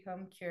ourselves to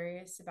become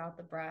curious about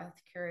the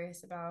breath,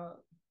 curious about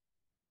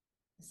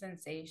the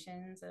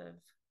sensations of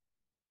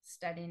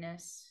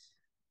steadiness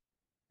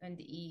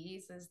and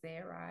ease as they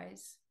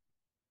arise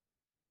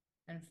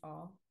and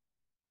fall.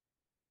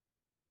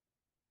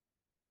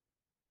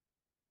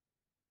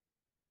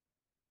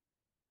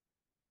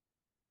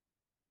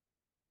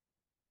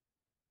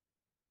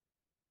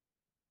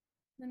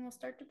 Then we'll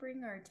start to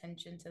bring our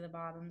attention to the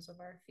bottoms of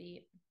our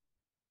feet.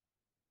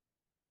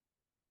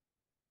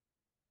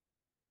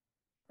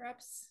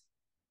 Perhaps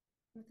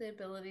with the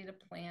ability to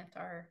plant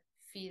our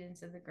feet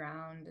into the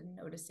ground and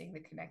noticing the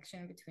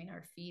connection between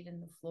our feet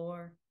and the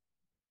floor.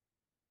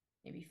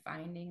 Maybe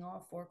finding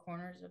all four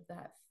corners of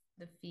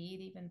the feet,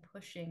 even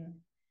pushing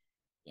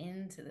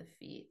into the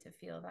feet to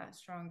feel that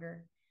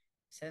stronger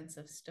sense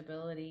of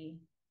stability,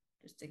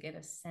 just to get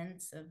a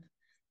sense of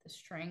the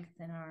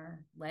strength in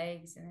our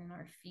legs and in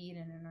our feet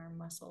and in our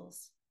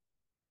muscles.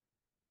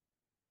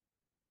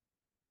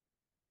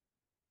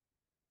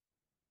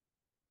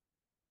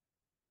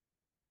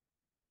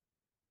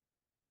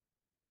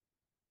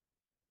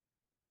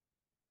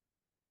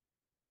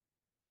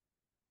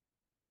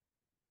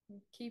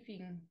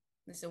 Keeping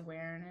this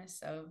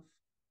awareness of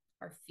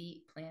our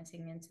feet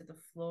planting into the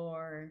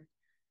floor,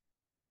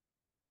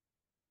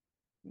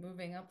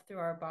 moving up through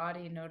our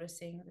body,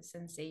 noticing the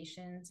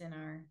sensations in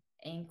our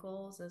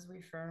ankles as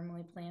we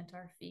firmly plant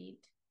our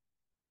feet,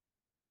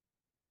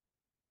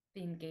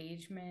 the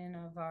engagement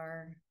of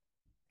our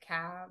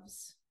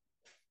calves,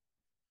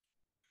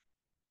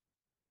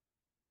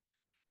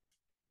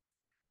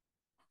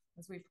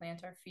 as we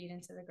plant our feet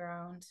into the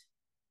ground,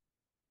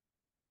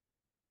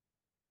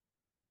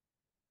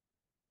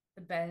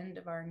 the bend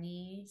of our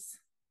knees,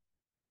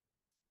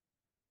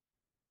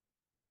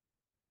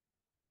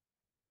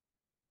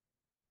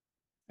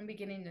 and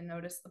beginning to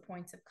notice the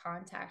points of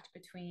contact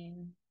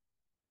between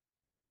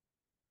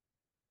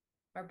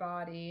our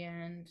body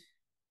and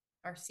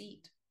our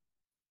seat.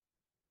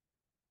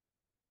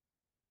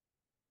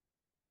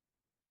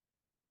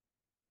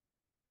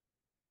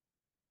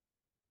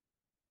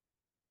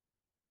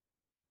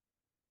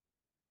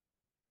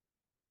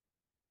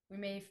 We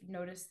may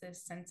notice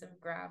this sense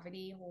of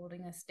gravity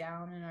holding us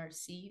down in our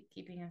seat,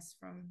 keeping us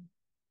from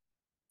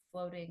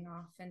floating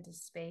off into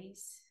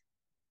space.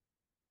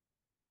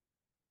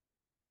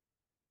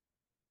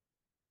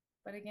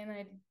 But again,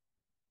 I'd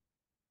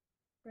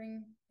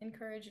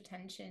encourage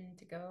attention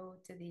to go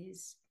to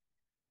these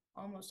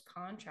almost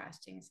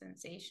contrasting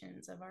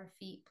sensations of our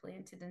feet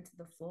planted into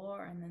the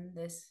floor, and then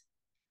this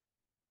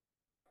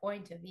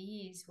point of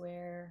ease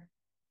where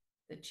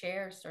the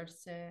chair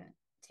starts to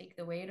take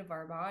the weight of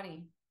our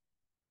body,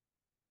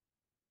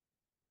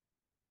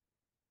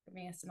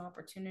 giving us an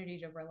opportunity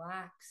to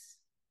relax.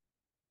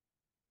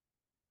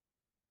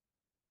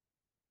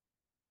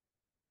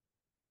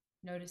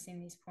 Noticing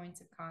these points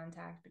of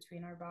contact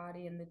between our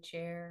body and the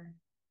chair.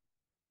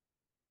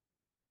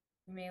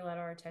 We may let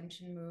our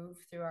attention move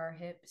through our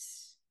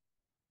hips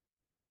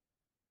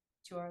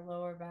to our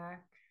lower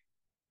back.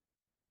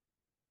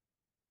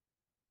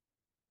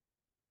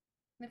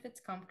 And if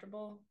it's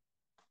comfortable,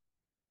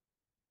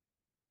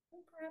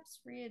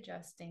 perhaps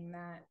readjusting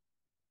that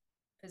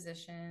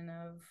position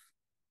of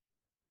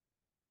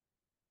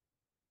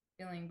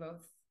feeling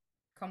both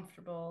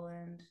comfortable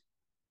and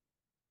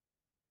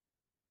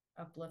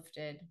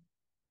uplifted.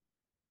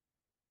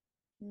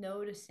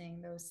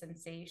 Noticing those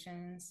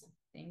sensations,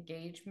 the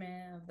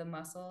engagement of the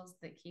muscles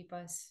that keep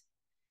us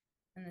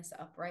in this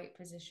upright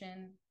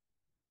position.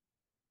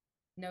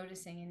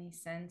 Noticing any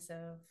sense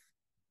of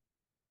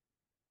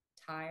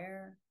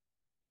tire.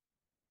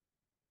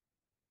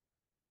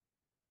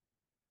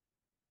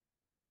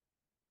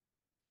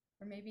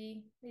 Or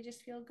maybe they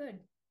just feel good.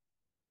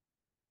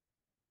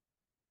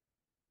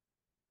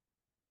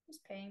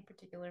 Just paying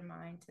particular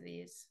mind to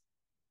these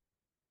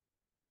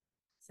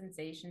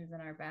sensations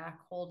in our back,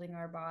 holding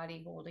our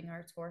body, holding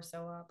our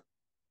torso up.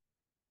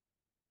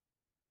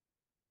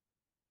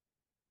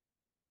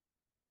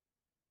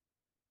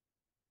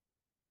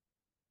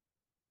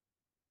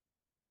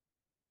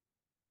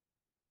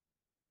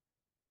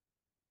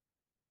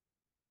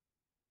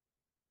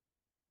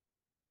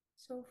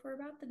 So for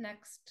about the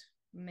next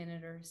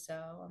minute or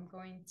so, I'm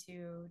going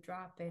to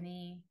drop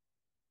any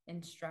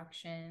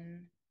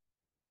instruction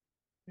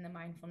in the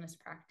mindfulness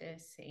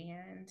practice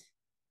and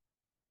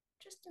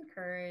just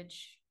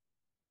encourage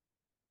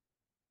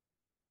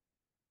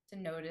to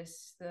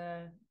notice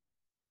the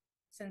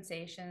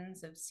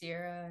sensations of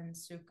Sira and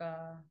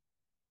Sukha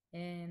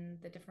in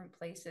the different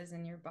places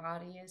in your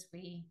body as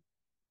we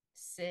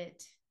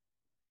sit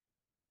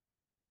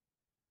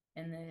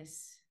in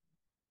this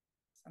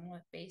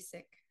somewhat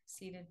basic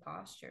seated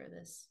posture,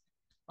 this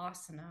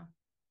asana.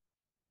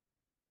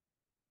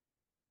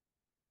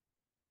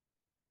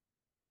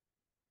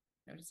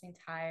 Noticing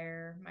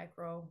tire,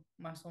 micro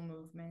muscle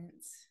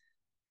movements,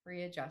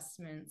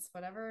 readjustments,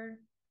 whatever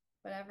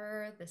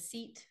the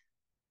seat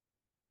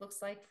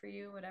looks like for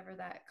you, whatever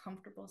that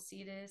comfortable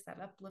seat is, that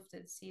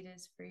uplifted seat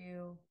is for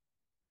you,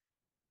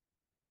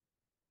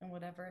 and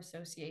whatever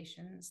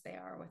associations they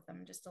are with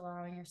them, just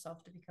allowing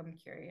yourself to become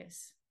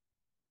curious.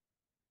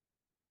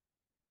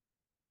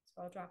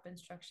 So I'll drop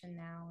instruction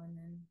now and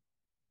then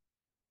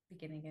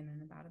begin again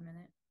in about a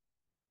minute.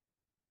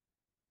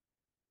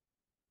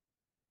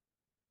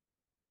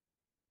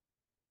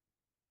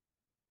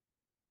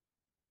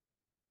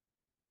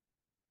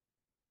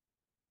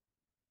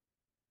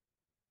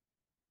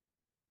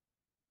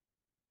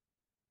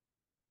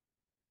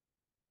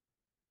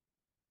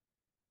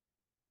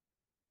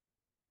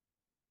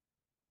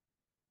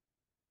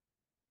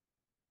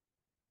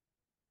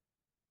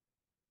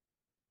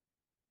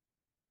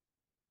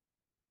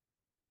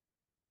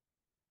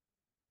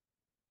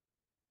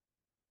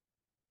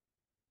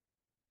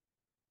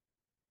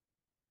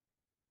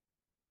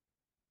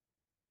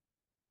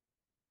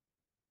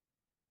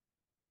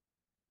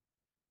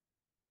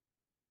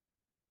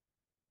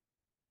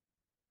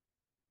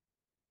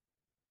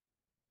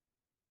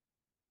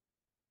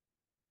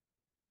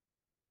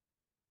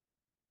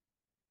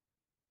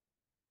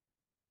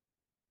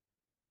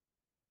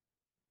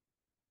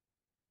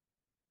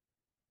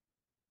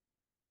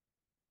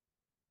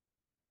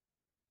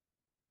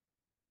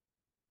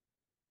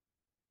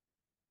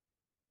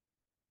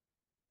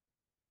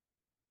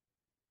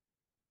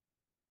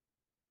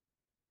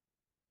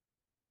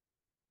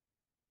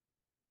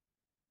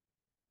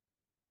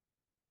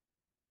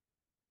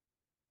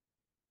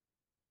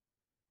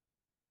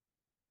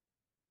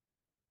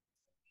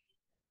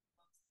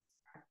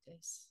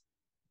 Practice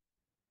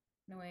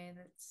in a way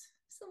that's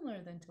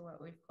similar than to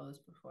what we've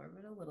closed before,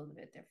 but a little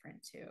bit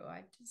different too.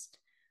 I just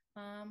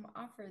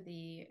offer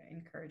the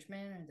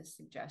encouragement or the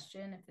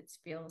suggestion, if it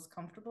feels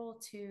comfortable,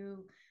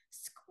 to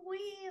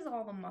squeeze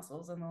all the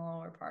muscles in the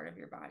lower part of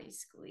your body,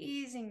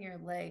 squeezing your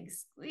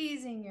legs,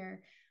 squeezing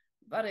your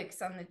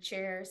buttocks on the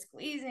chair,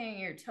 squeezing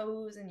your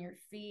toes and your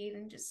feet,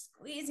 and just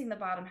squeezing the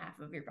bottom half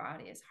of your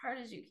body as hard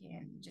as you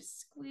can.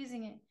 Just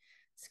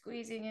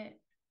squeezing it,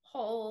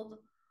 hold,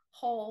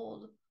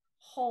 hold,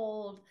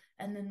 hold,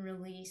 and then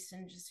release,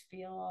 and just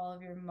feel all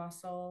of your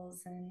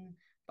muscles and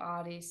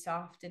body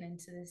soften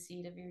into the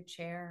seat of your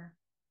chair.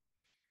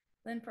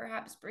 Then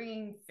perhaps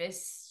bringing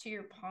fists to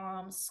your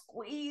palms,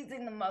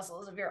 squeezing the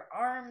muscles of your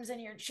arms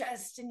and your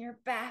chest and your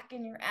back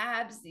and your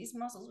abs, these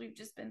muscles we've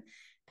just been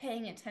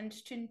paying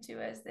attention to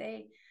as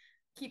they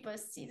keep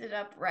us seated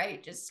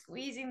upright, just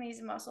squeezing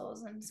these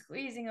muscles and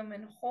squeezing them,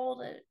 and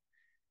hold it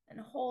and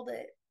hold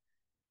it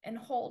and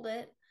hold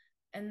it,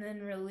 and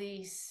then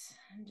release,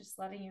 and just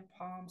letting your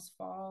palms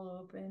fall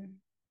open,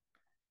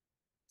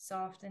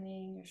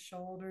 softening your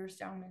shoulders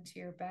down into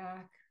your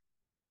back.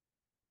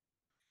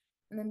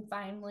 And then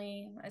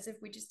finally, as if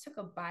we just took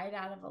a bite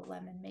out of a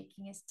lemon,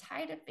 making as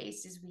tight a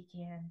face as we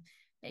can,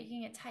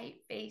 making a tight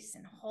face,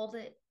 and hold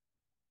it,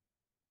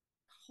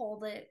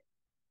 hold it,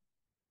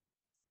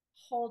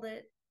 hold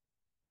it,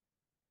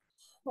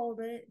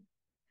 hold it,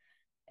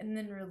 and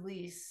then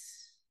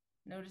release,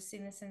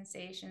 noticing the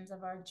sensations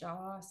of our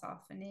jaw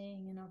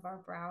softening and of our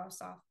brow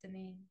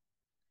softening.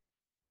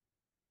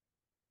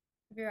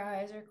 If your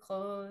eyes are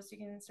closed, you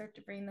can start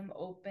to bring them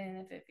open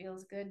if it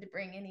feels good to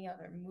bring any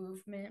other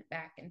movement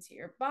back into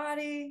your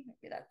body.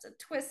 Maybe that's a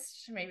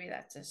twist, maybe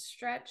that's a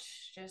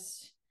stretch,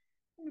 just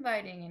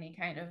inviting any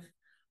kind of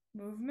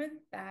movement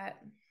that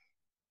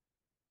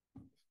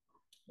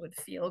would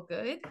feel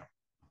good.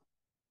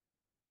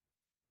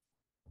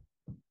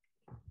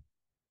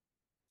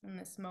 In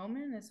this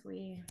moment, as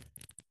we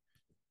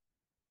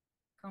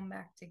come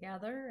back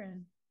together,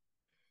 and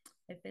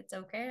if it's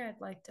okay,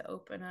 I'd like to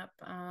open up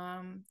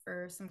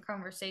for some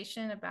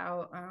conversation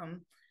about,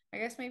 I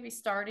guess maybe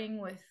starting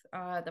with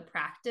the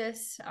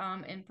practice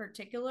in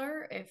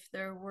particular. If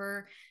there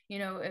were,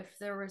 if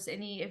there was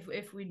any,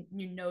 if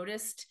you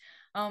noticed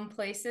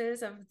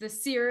places of the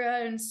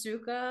Sira and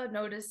Sukha,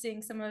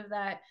 noticing some of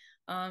that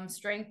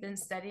strength and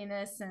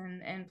steadiness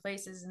and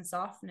places and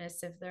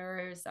softness, if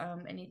there is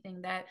anything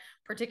that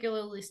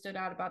particularly stood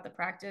out about the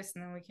practice,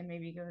 and then we can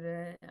maybe go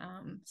to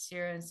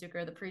Sira and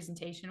Sukha, the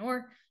presentation,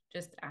 or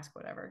just ask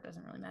whatever. It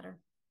doesn't really matter.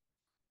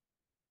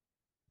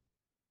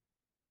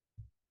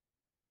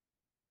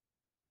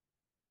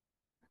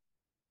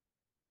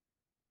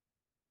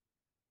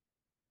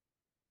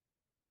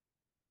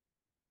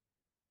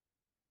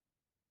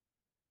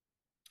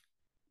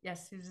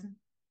 Yes, Susan.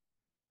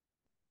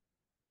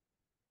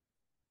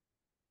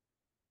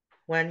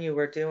 When you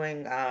were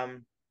doing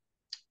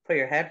put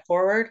your head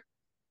forward,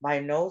 my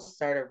nose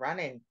started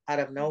running out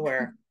of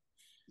nowhere.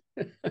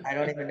 I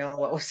don't even know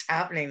what was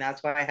happening.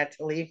 That's why I had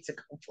to leave to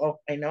go blow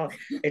my nose.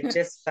 It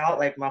just felt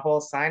like my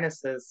whole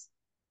sinuses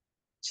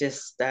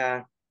just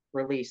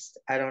released.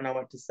 I don't know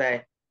what to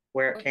say,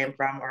 where it came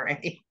from or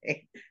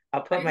anything.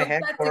 I'll put my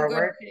head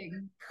forward.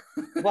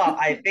 Well,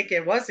 I think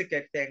it was a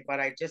good thing, but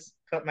I just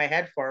put my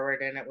head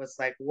forward and it was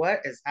like,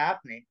 what is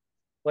happening?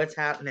 What's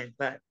happening?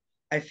 But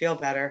I feel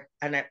better.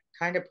 And it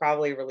kind of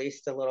probably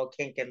released a little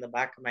kink in the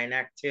back of my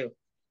neck too.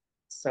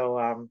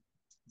 So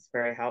it's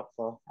very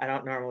helpful. I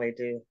don't normally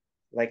do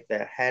like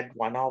the head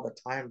one all the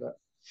time, but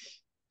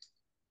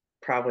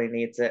probably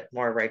needs it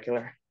more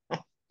regular.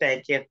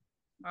 Thank you.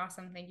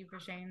 Awesome. Thank you for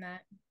sharing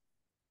that.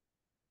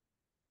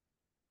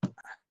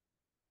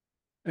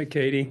 Hi,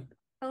 Katie.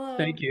 Hello.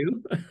 Thank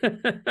you.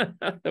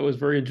 That was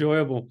very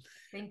enjoyable.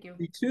 Thank you.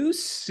 The two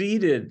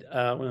seated,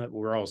 well,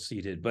 we're all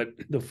seated, but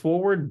the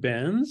forward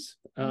bends,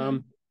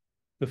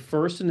 the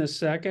first and the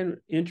second,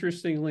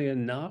 interestingly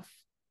enough,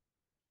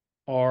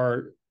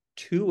 are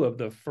two of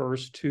the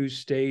first two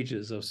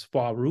stages of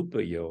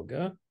Swarupa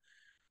Yoga,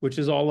 which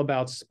is all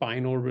about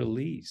spinal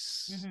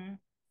release.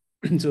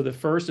 So the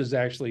first is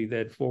actually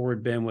that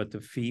forward bend with the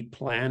feet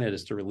planted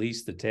is to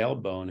release the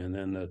tailbone. And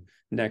then the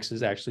next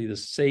is actually the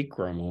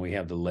sacrum when we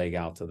have the leg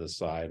out to the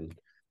side and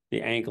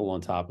the ankle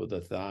on top of the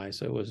thigh.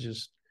 So it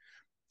was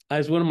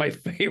one of my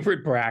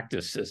favorite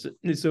practices.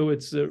 So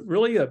it's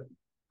really a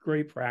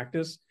great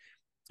practice.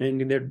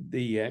 And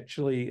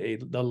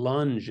the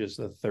lunge is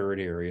the third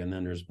area. And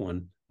then there's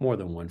more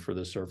than one for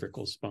the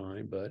cervical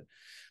spine. But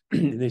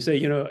they say,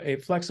 a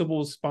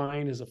flexible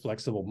spine is a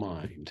flexible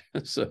mind.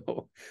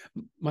 So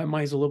my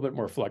mind's a little bit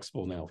more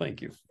flexible now.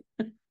 Thank you.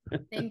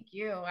 Thank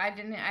you. I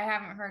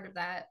haven't heard of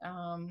that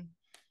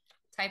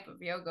type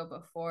of yoga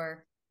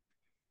before.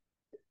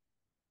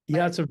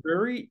 Yeah, it's a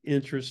very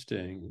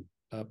interesting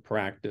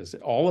practice,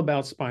 all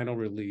about spinal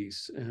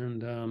release.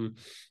 And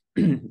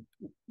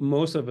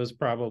most of us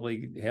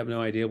probably have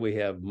no idea we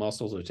have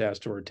muscles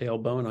attached to our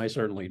tailbone. I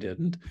certainly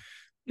didn't.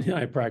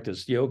 I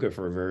practiced yoga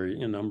for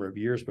a number of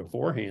years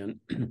beforehand,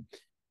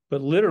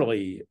 but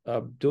literally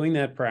doing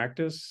that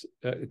practice,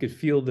 you could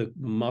feel the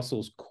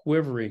muscles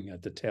quivering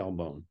at the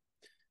tailbone.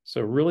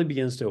 So it really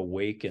begins to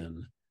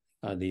awaken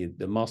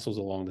the muscles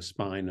along the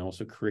spine and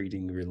also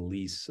creating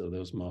release of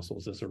those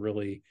muscles. It's a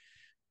really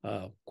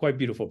quite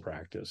beautiful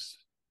practice,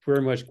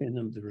 very much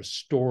in the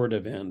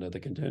restorative end of the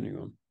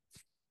continuum.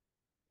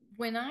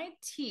 When I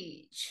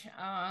teach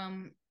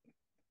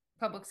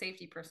public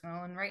safety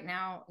personnel, and right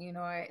now,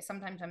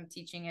 sometimes I'm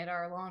teaching at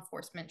our law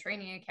enforcement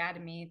training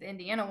academy, the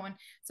Indiana one.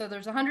 So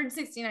there's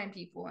 169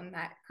 people in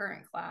that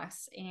current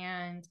class,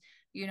 and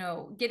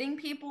getting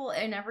people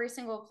in every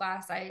single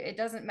class, it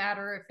doesn't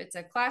matter if it's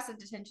a class of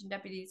detention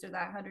deputies or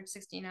that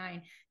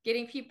 169,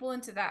 getting people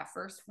into that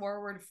first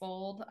forward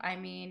fold. I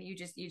mean, you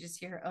just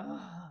hear, oh,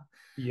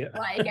 yeah.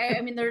 Like,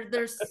 I mean,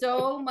 there's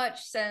so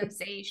much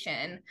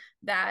sensation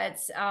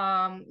that's,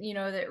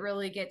 that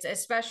really gets,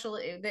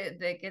 especially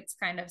that gets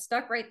kind of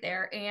stuck right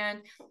there. And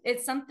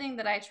it's something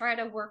that I try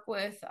to work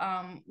with,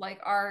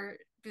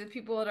 the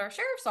people at our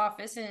sheriff's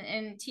office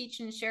and teach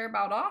and share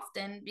about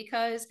often,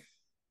 because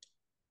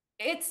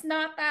it's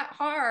not that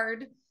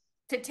hard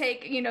to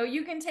take,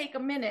 you can take a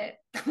minute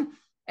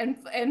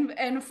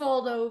and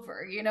fold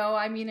over,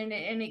 I mean,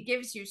 and it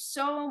gives you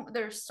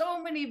there's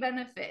so many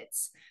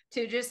benefits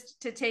to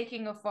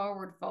taking a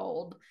forward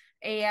fold.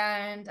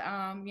 And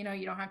you know,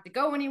 you don't have to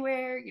go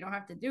anywhere, you don't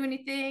have to do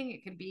anything.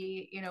 It could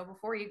be, you know,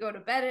 before you go to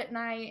bed at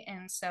night.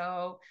 And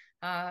so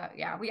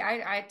yeah,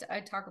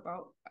 I talk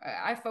about,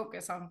 I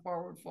focus on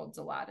forward folds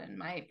a lot in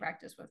my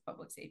practice with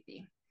public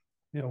safety.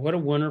 Yeah, what a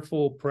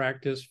wonderful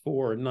practice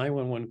for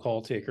 911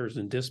 call takers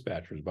and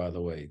dispatchers, by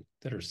the way,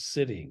 that are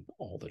sitting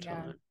all the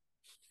time.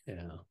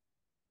 Yeah.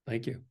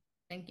 Thank you.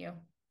 Thank you.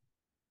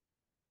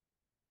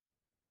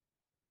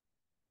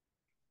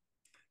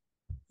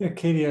 Yeah,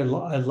 Katie, I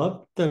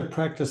love the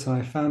practice, and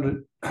I found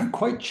it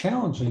quite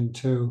challenging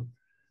to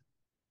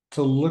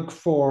look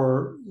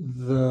for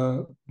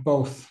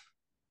both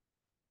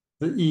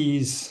the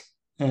ease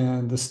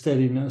and the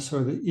steadiness,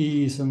 or the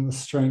ease and the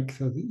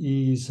strength, or the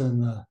ease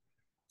and the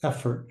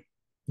effort,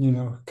 you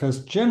know,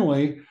 because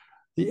generally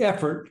the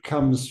effort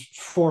comes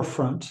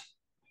forefront,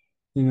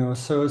 you know,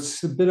 so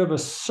it's a bit of a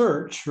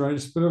search, right?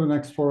 It's a bit of an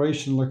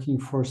exploration looking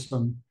for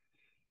some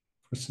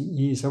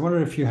ease. I wonder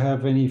if you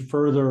have any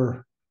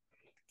further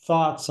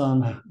thoughts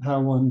on how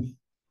one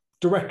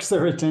directs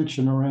their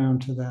attention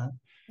around to that.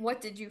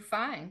 What did you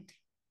find?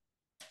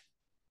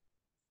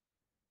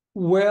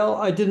 Well,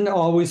 I didn't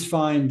always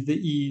find the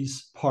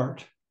ease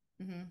part.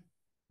 Mm-hmm.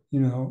 You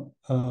know,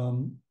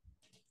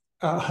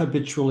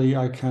 habitually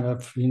I kind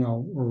of, you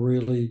know,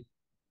 really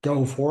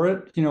go for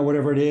it, you know,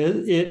 whatever it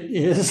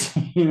is,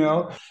 you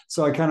know,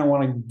 so I kind of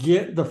want to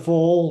get the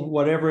full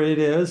whatever it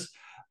is.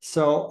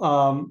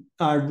 So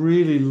I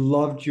really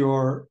loved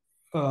your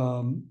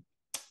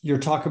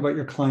talk about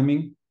your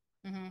climbing.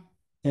 Mm-hmm.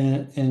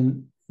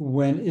 And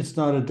when it's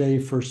not a day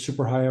for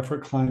super high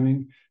effort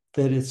climbing,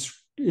 that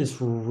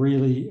it's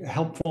really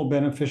helpful,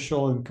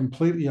 beneficial, and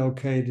completely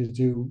okay to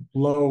do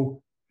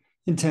low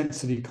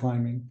intensity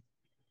climbing.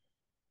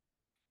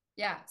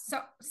 Yeah,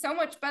 so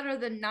much better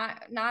than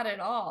not at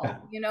all. Yeah.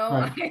 You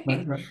know.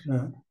 Right.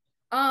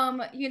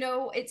 Yeah. You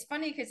know, it's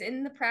funny because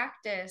in the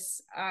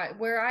practice,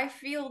 where I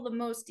feel the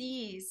most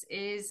ease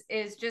is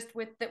just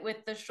with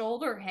the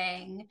shoulder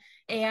hang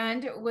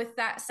and with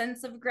that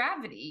sense of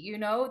gravity. You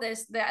know,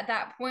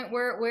 that point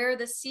where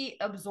the seat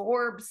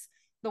absorbs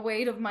the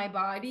weight of my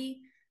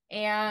body,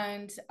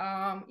 and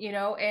you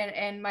know,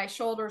 and my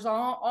shoulders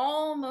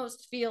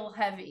almost feel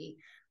heavy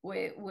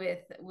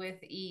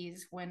with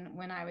ease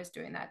when I was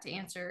doing that. To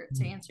answer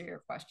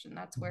your question,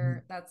 that's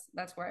where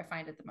I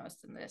find it the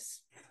most in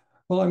this.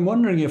 Well, I'm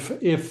wondering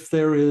if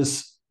there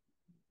is,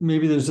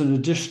 maybe there's an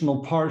additional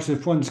part.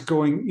 If one's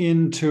going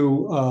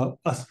into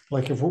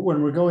like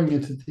when we're going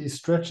into these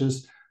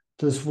stretches,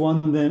 does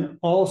one then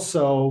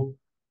also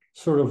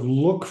sort of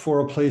look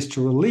for a place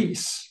to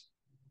release?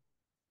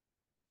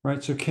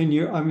 Right. So can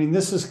you, I mean,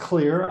 this is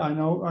clear. I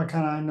know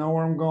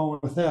where I'm going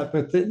with that,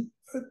 but then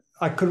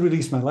I could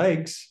release my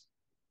legs,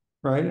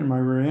 right? And my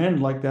rear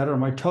end like that, or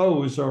my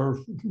toes, or,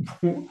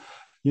 you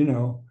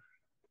know,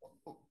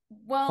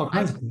 well, all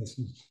kinds of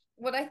places.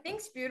 What I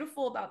think's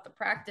beautiful about the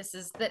practice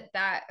is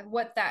that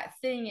what that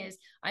thing is.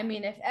 I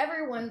mean, if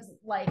everyone's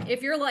like,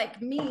 if you're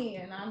like me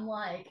and I'm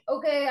like,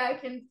 okay, I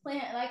can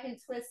plant and I can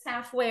twist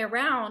halfway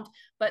around,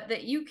 but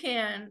that you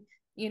can,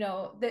 you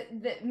know,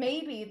 that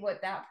maybe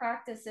what that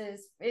practice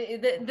is,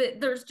 that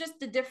there's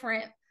just a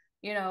different,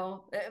 you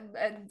know,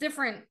 a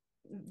different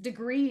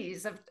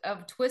degrees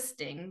of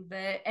twisting,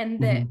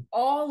 that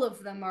all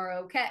of them are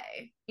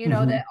okay, you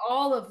know, that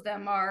all of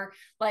them are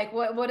like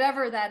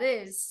whatever that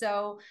is.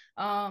 So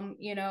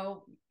you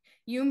know,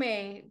 you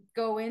may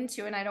go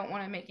into, and I don't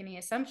want to make any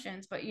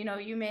assumptions, but you know,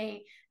 you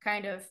may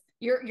kind of,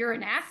 you're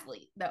an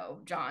athlete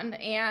though, John,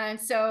 and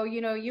so you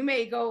know, you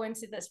may go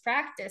into this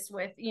practice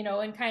with, you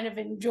know, and kind of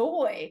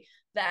enjoy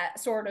that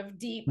sort of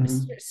deep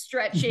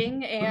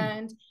stretching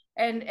and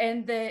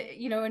the,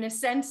 you know, in a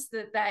sense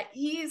that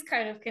ease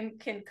kind of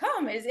can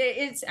come.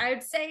 It's I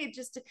would say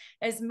just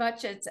as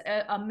much as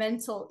a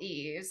mental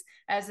ease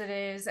as it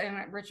is,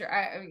 and Richard,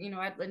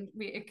 I'd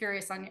be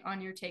curious on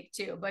your take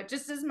too, but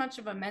just as much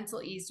of a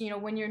mental ease, you know,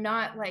 when you're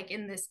not like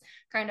in this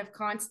kind of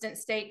constant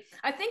state.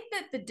 I think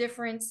that the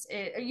difference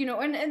is, you know,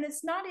 and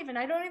it's not even,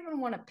 I don't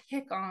even want to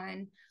pick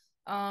on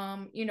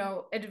you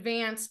know,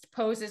 advanced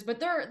poses, but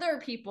there are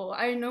people.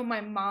 I know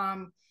my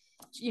mom,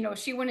 you know,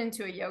 she went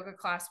into a yoga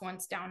class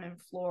once down in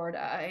Florida,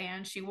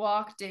 and she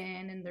walked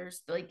in and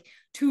there's like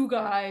two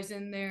guys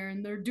in there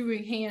and they're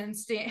doing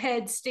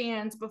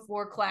headstands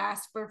before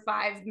class for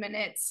 5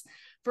 minutes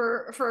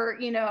for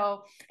you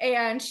know,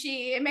 and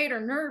it made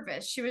her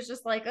nervous. She was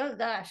just like, oh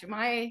gosh, am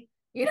I,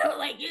 you know,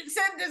 like you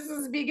said, this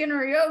is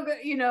beginner yoga,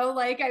 you know,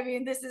 like, I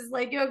mean, this is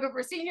like yoga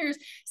for seniors.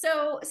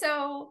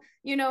 So,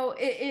 you know,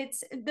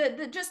 it's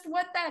the just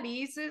what that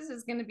ease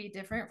is going to be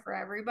different for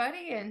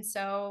everybody. And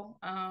so,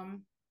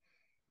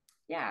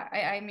 yeah,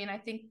 I mean, I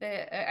think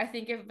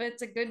if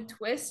it's a good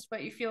twist,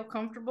 but you feel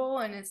comfortable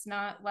and it's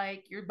not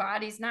like your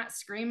body's not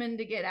screaming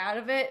to get out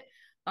of it.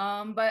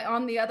 But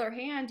on the other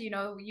hand, you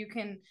know, you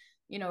can,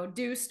 you know,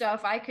 do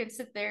stuff. I could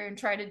sit there and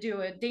try to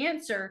do a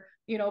dancer,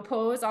 you know,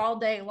 pose all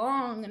day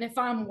long. And if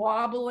I'm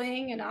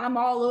wobbling and I'm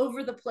all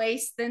over the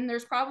place, then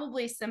there's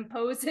probably some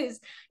poses,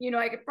 you know,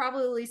 I could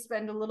probably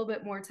spend a little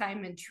bit more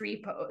time in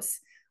tree pose,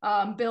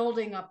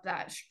 building up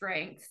that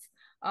strength.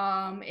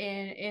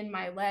 in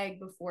my leg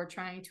before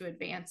trying to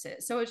advance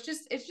it. So it's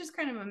just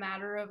kind of a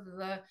matter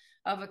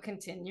of a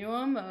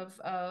continuum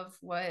of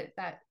what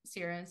that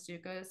Sira and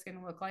Sukha is going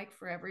to look like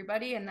for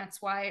everybody. And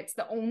that's why it's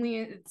the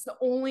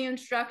only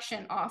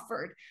instruction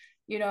offered.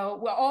 You know,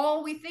 well,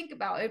 all we think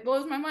about, it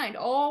blows my mind,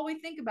 all we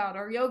think about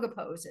are yoga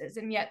poses,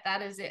 and yet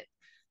that is it.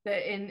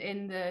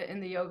 In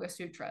the Yoga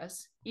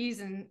Sutras,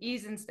 ease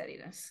and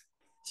steadiness.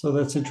 So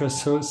that's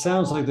interesting. So it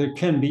sounds like there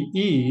can be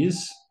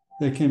ease.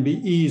 There can be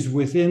ease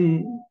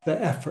within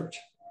the effort,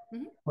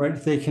 right?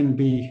 They can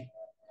be,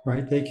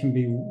 right? They can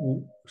be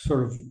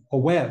sort of a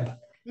web.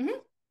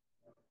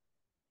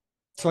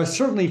 So I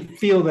certainly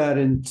feel that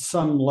in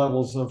some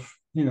levels of,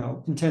 you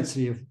know,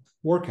 intensity of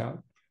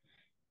workout,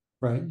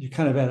 right? You're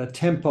kind of at a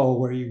tempo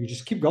where you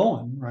just keep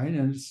going, right?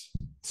 And it's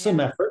some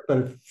effort, but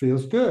it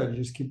feels good.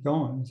 You just keep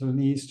going. There's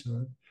an ease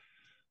to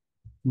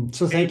it.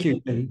 So thank you,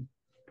 Katie.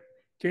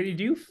 Katie,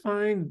 do you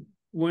find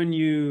when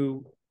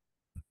you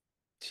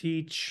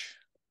teach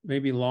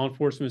maybe law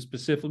enforcement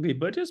specifically,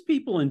 but just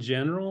people in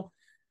general,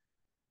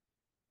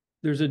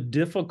 there's a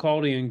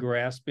difficulty in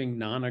grasping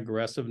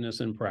non-aggressiveness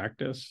in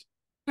practice?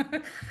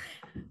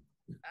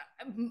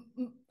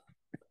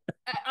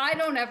 I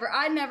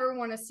never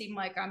want to seem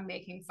like I'm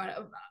making fun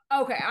of.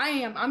 Okay,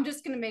 I'm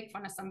just going to make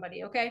fun of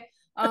somebody. Okay.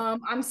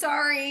 I'm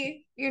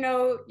sorry, you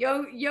know,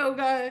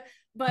 yoga,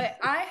 but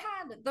I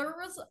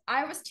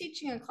was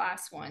teaching a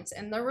class once,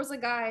 and there was a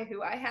guy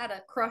who I had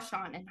a crush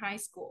on in high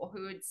school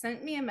who had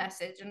sent me a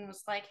message and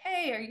was like,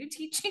 "Hey, are you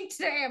teaching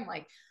today?" I'm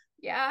like,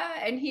 "Yeah."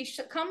 And he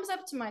comes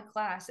up to my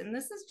class, and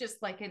this is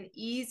just like an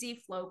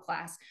easy flow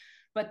class.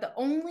 But the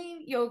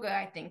only yoga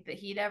I think that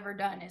he'd ever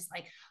done is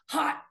like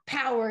hot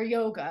power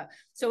yoga.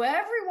 So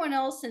everyone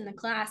else in the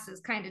class is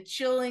kind of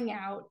chilling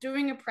out,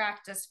 doing a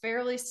practice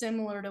fairly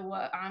similar to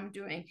what I'm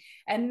doing.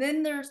 And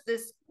then there's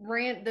this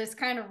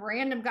kind of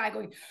random guy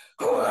going,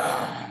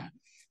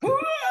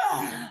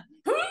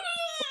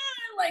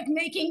 like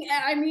making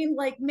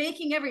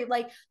every,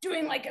 like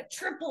doing like a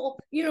triple,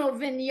 you know,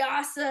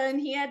 vinyasa,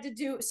 and he had to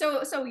do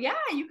so yeah,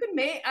 you can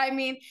make, I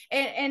mean,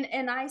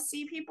 and I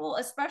see people,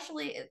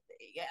 especially,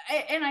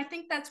 and I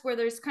think that's where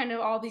there's kind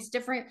of all these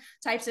different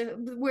types of,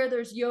 where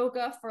there's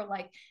yoga for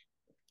like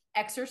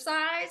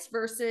exercise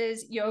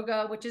versus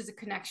yoga, which is a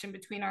connection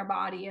between our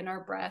body and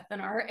our breath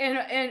and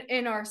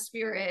our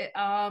spirit,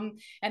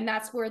 and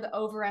that's where the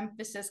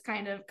overemphasis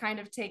kind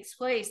of takes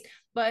place.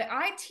 But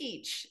I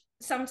teach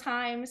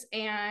sometimes,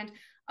 and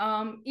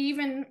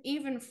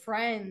even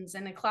friends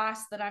in a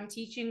class that I'm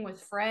teaching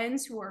with,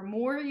 friends who are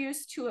more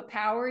used to a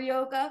power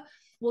yoga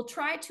will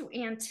try to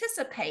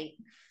anticipate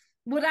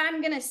what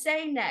I'm gonna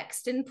say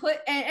next and put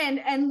and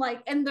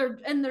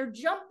they're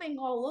jumping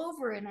all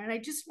over it, and I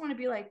just want to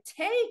be like,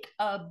 take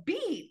a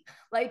beat,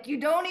 like you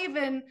don't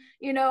even,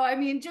 you know, I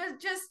mean,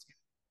 just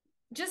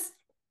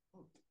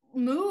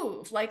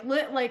move, like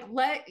let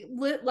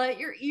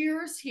your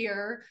ears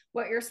hear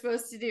what you're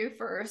supposed to do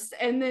first,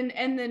 and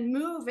then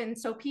move. And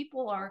so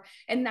people are,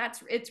 and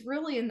it's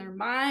really in their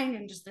mind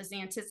and just this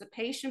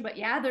anticipation. But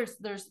yeah,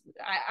 there's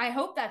I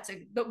hope that's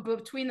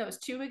between those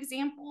two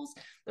examples,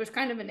 there's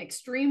kind of an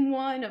extreme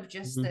one of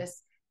just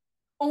this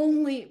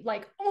only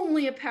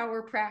a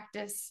power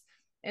practice,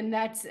 and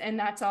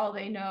that's all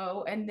they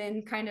know, and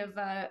then kind of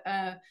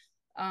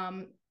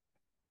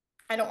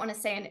I don't want to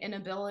say an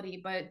inability,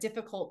 but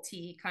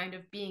difficulty kind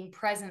of being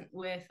present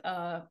with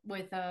a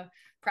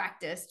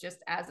practice just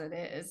as it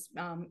is,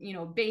 you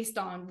know, based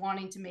on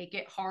wanting to make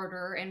it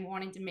harder and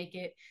wanting to make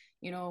it,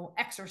 you know,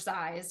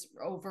 exercise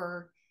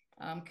over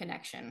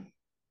connection.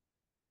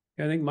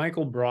 I think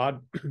Michael Broad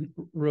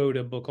wrote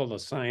a book called The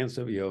Science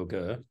of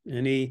Yoga,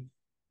 and he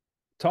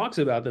talks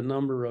about the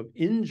number of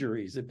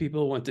injuries that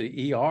people went to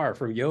the ER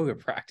from yoga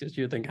practice.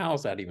 You think, how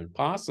is that even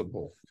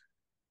possible?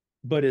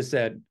 But it's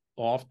that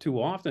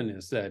too often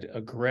is that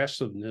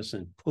aggressiveness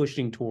and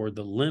pushing toward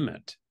the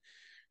limit.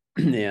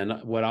 And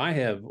what I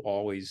have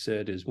always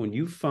said is, when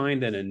you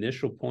find that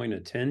initial point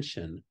of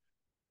tension,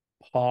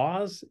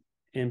 pause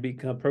and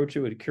approach it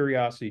with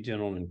curiosity,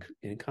 gentleness,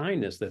 and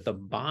kindness, that the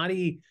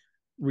body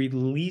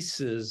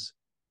releases,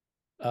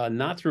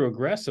 not through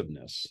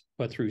aggressiveness,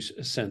 but through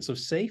a sense of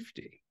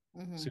safety.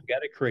 So you got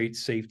to create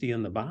safety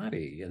in the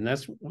body. And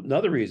that's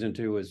another reason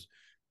too, is,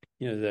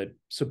 you know, that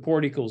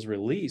support equals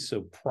release.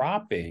 So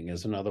propping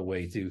is another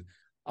way to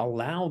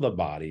allow the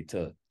body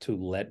to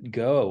let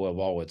go of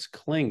all its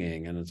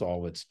clinging and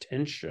all its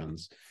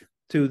tensions,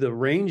 to the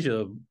range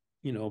of,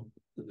 you know,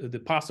 the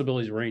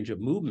possibilities range of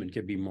movement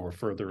can be more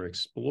further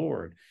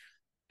explored.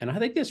 And I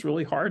think that's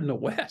really hard in the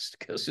West,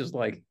 because it's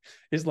like,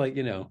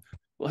 you know,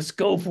 let's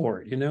go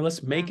for it, you know,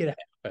 let's make it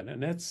happen.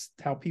 And that's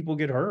how people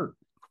get hurt.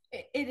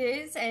 It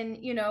is, and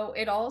you know,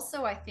 it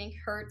also, I think,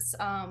 hurts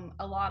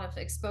a lot of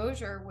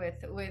exposure with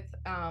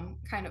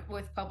kind of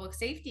with public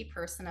safety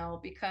personnel,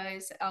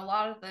 because a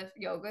lot of the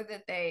yoga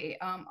that they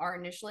are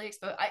initially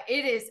exposed,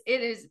 it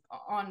is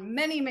on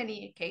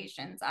many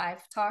occasions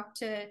I've talked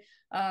to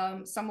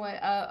somewhat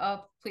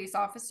a police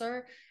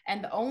officer,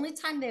 and the only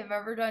time they've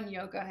ever done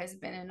yoga has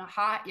been in a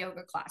hot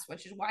yoga class,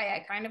 which is why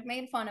I kind of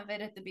made fun of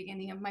it at the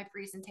beginning of my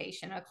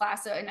presentation. A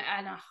class in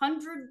a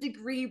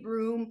 100-degree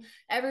room,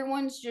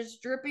 everyone's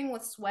just dripping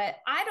with sweat.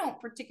 I don't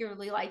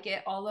particularly like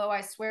it, although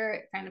I swear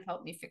it kind of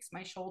helped me fix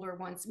my shoulder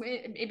once,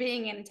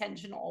 being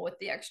intentional with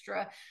the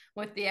extra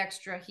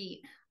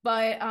heat.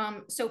 But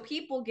so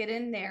people get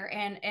in there,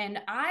 and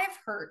I've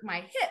hurt my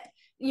hip,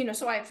 you know,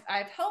 so I've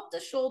helped a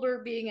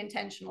shoulder being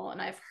intentional,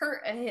 and I've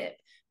hurt a hip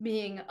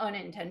being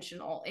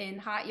unintentional in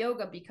hot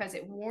yoga, because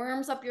it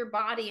warms up your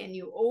body and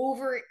you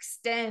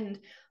overextend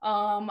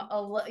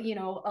a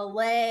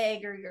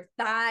leg or your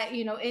thigh,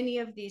 you know, any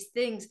of these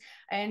things.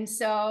 And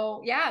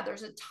so yeah,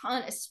 there's a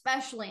ton,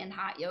 especially in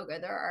hot yoga,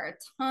 there are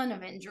a ton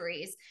of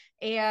injuries.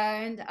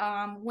 And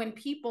when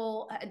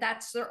people,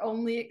 that's their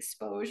only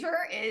exposure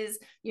is,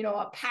 you know,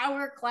 a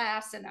power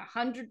class in a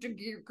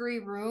 100-degree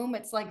room,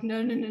 it's like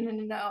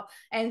no.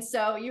 And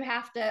so you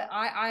have to,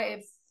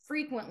 I've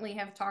frequently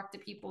have talked to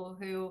people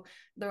who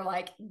they're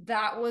like,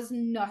 that was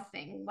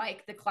nothing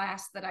like the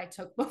class that I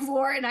took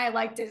before, and I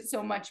liked it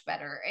so much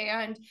better.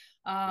 And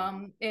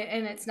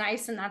it's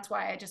nice, and that's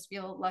why I just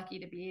feel lucky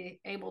to be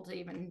able to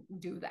even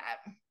do that.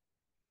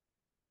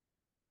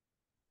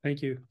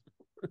 Thank you.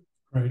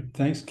 Great.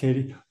 Thanks,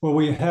 Katie. Well,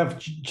 we have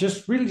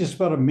just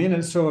about a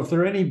minute. So if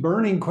there are any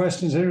burning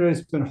questions,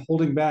 anybody's been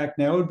holding back,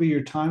 now would be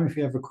your time if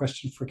you have a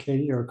question for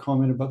Katie or a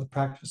comment about the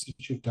practice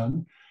that you've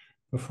done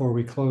before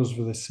we close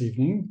for this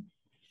evening.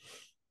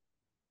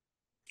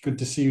 Good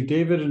to see you,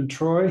 David and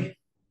Troy.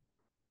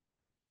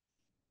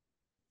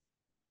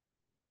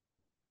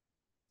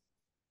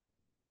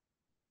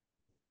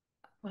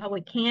 Well,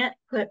 we can't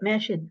put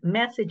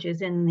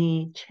messages in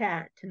the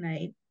chat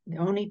tonight.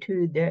 Only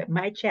to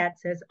my chat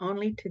says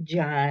only to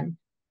John.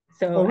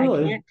 So oh,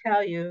 really? I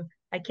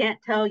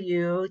can't tell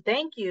you.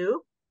 Thank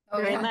you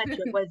very much.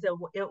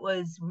 It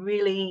was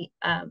really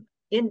I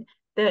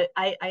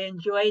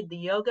enjoyed the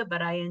yoga,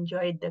 but I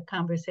enjoyed the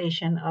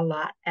conversation a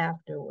lot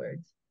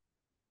afterwards,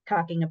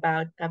 talking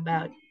about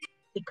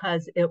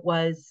because it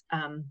was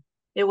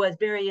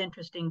very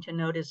interesting to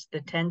notice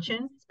the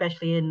tension,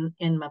 especially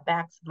in my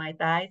backs of my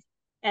thighs,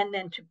 and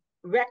then to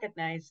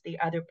recognize the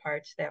other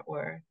parts that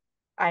were,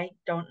 I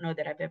don't know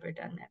that I've ever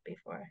done that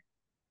before.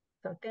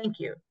 So thank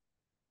you.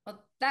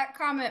 Well, that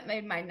comment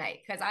made my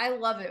night, because I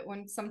love it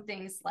when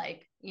something's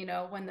like, you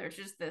know, when there's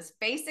just this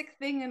basic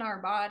thing in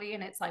our body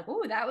and it's like,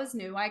 oh, that was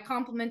new. I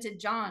complimented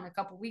John a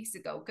couple weeks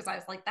ago because I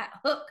was like, that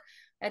hook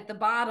at the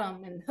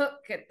bottom and hook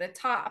at the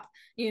top,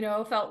 you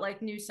know, felt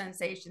like new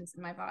sensations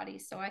in my body.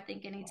 So I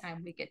think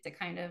anytime we get to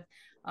kind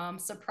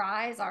of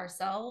surprise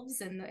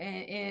ourselves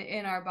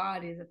in our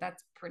body,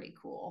 that's pretty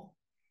cool.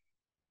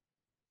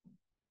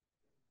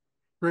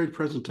 Great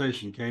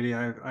presentation, Katie.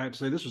 I have to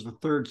say this was the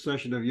third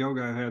session of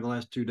yoga I've had the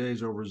last 2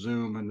 days over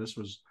Zoom, and it's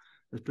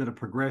been a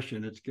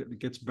progression. It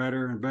gets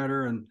better and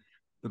better, and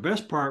the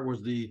best part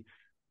was the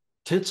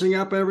tensing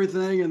up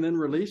everything and then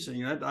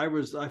releasing.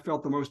 I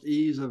felt the most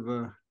ease of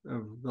the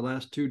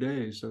last 2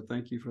 days. So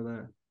thank you for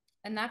that.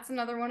 And that's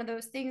another one of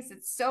those things.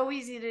 It's so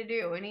easy to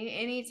do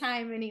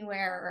anytime,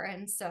 anywhere,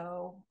 and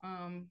so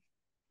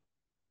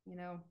you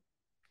know,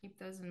 keep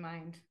those in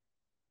mind.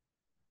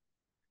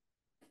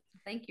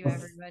 Thank you,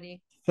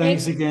 everybody.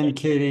 Thanks again,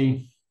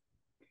 Katie.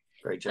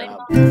 Great job.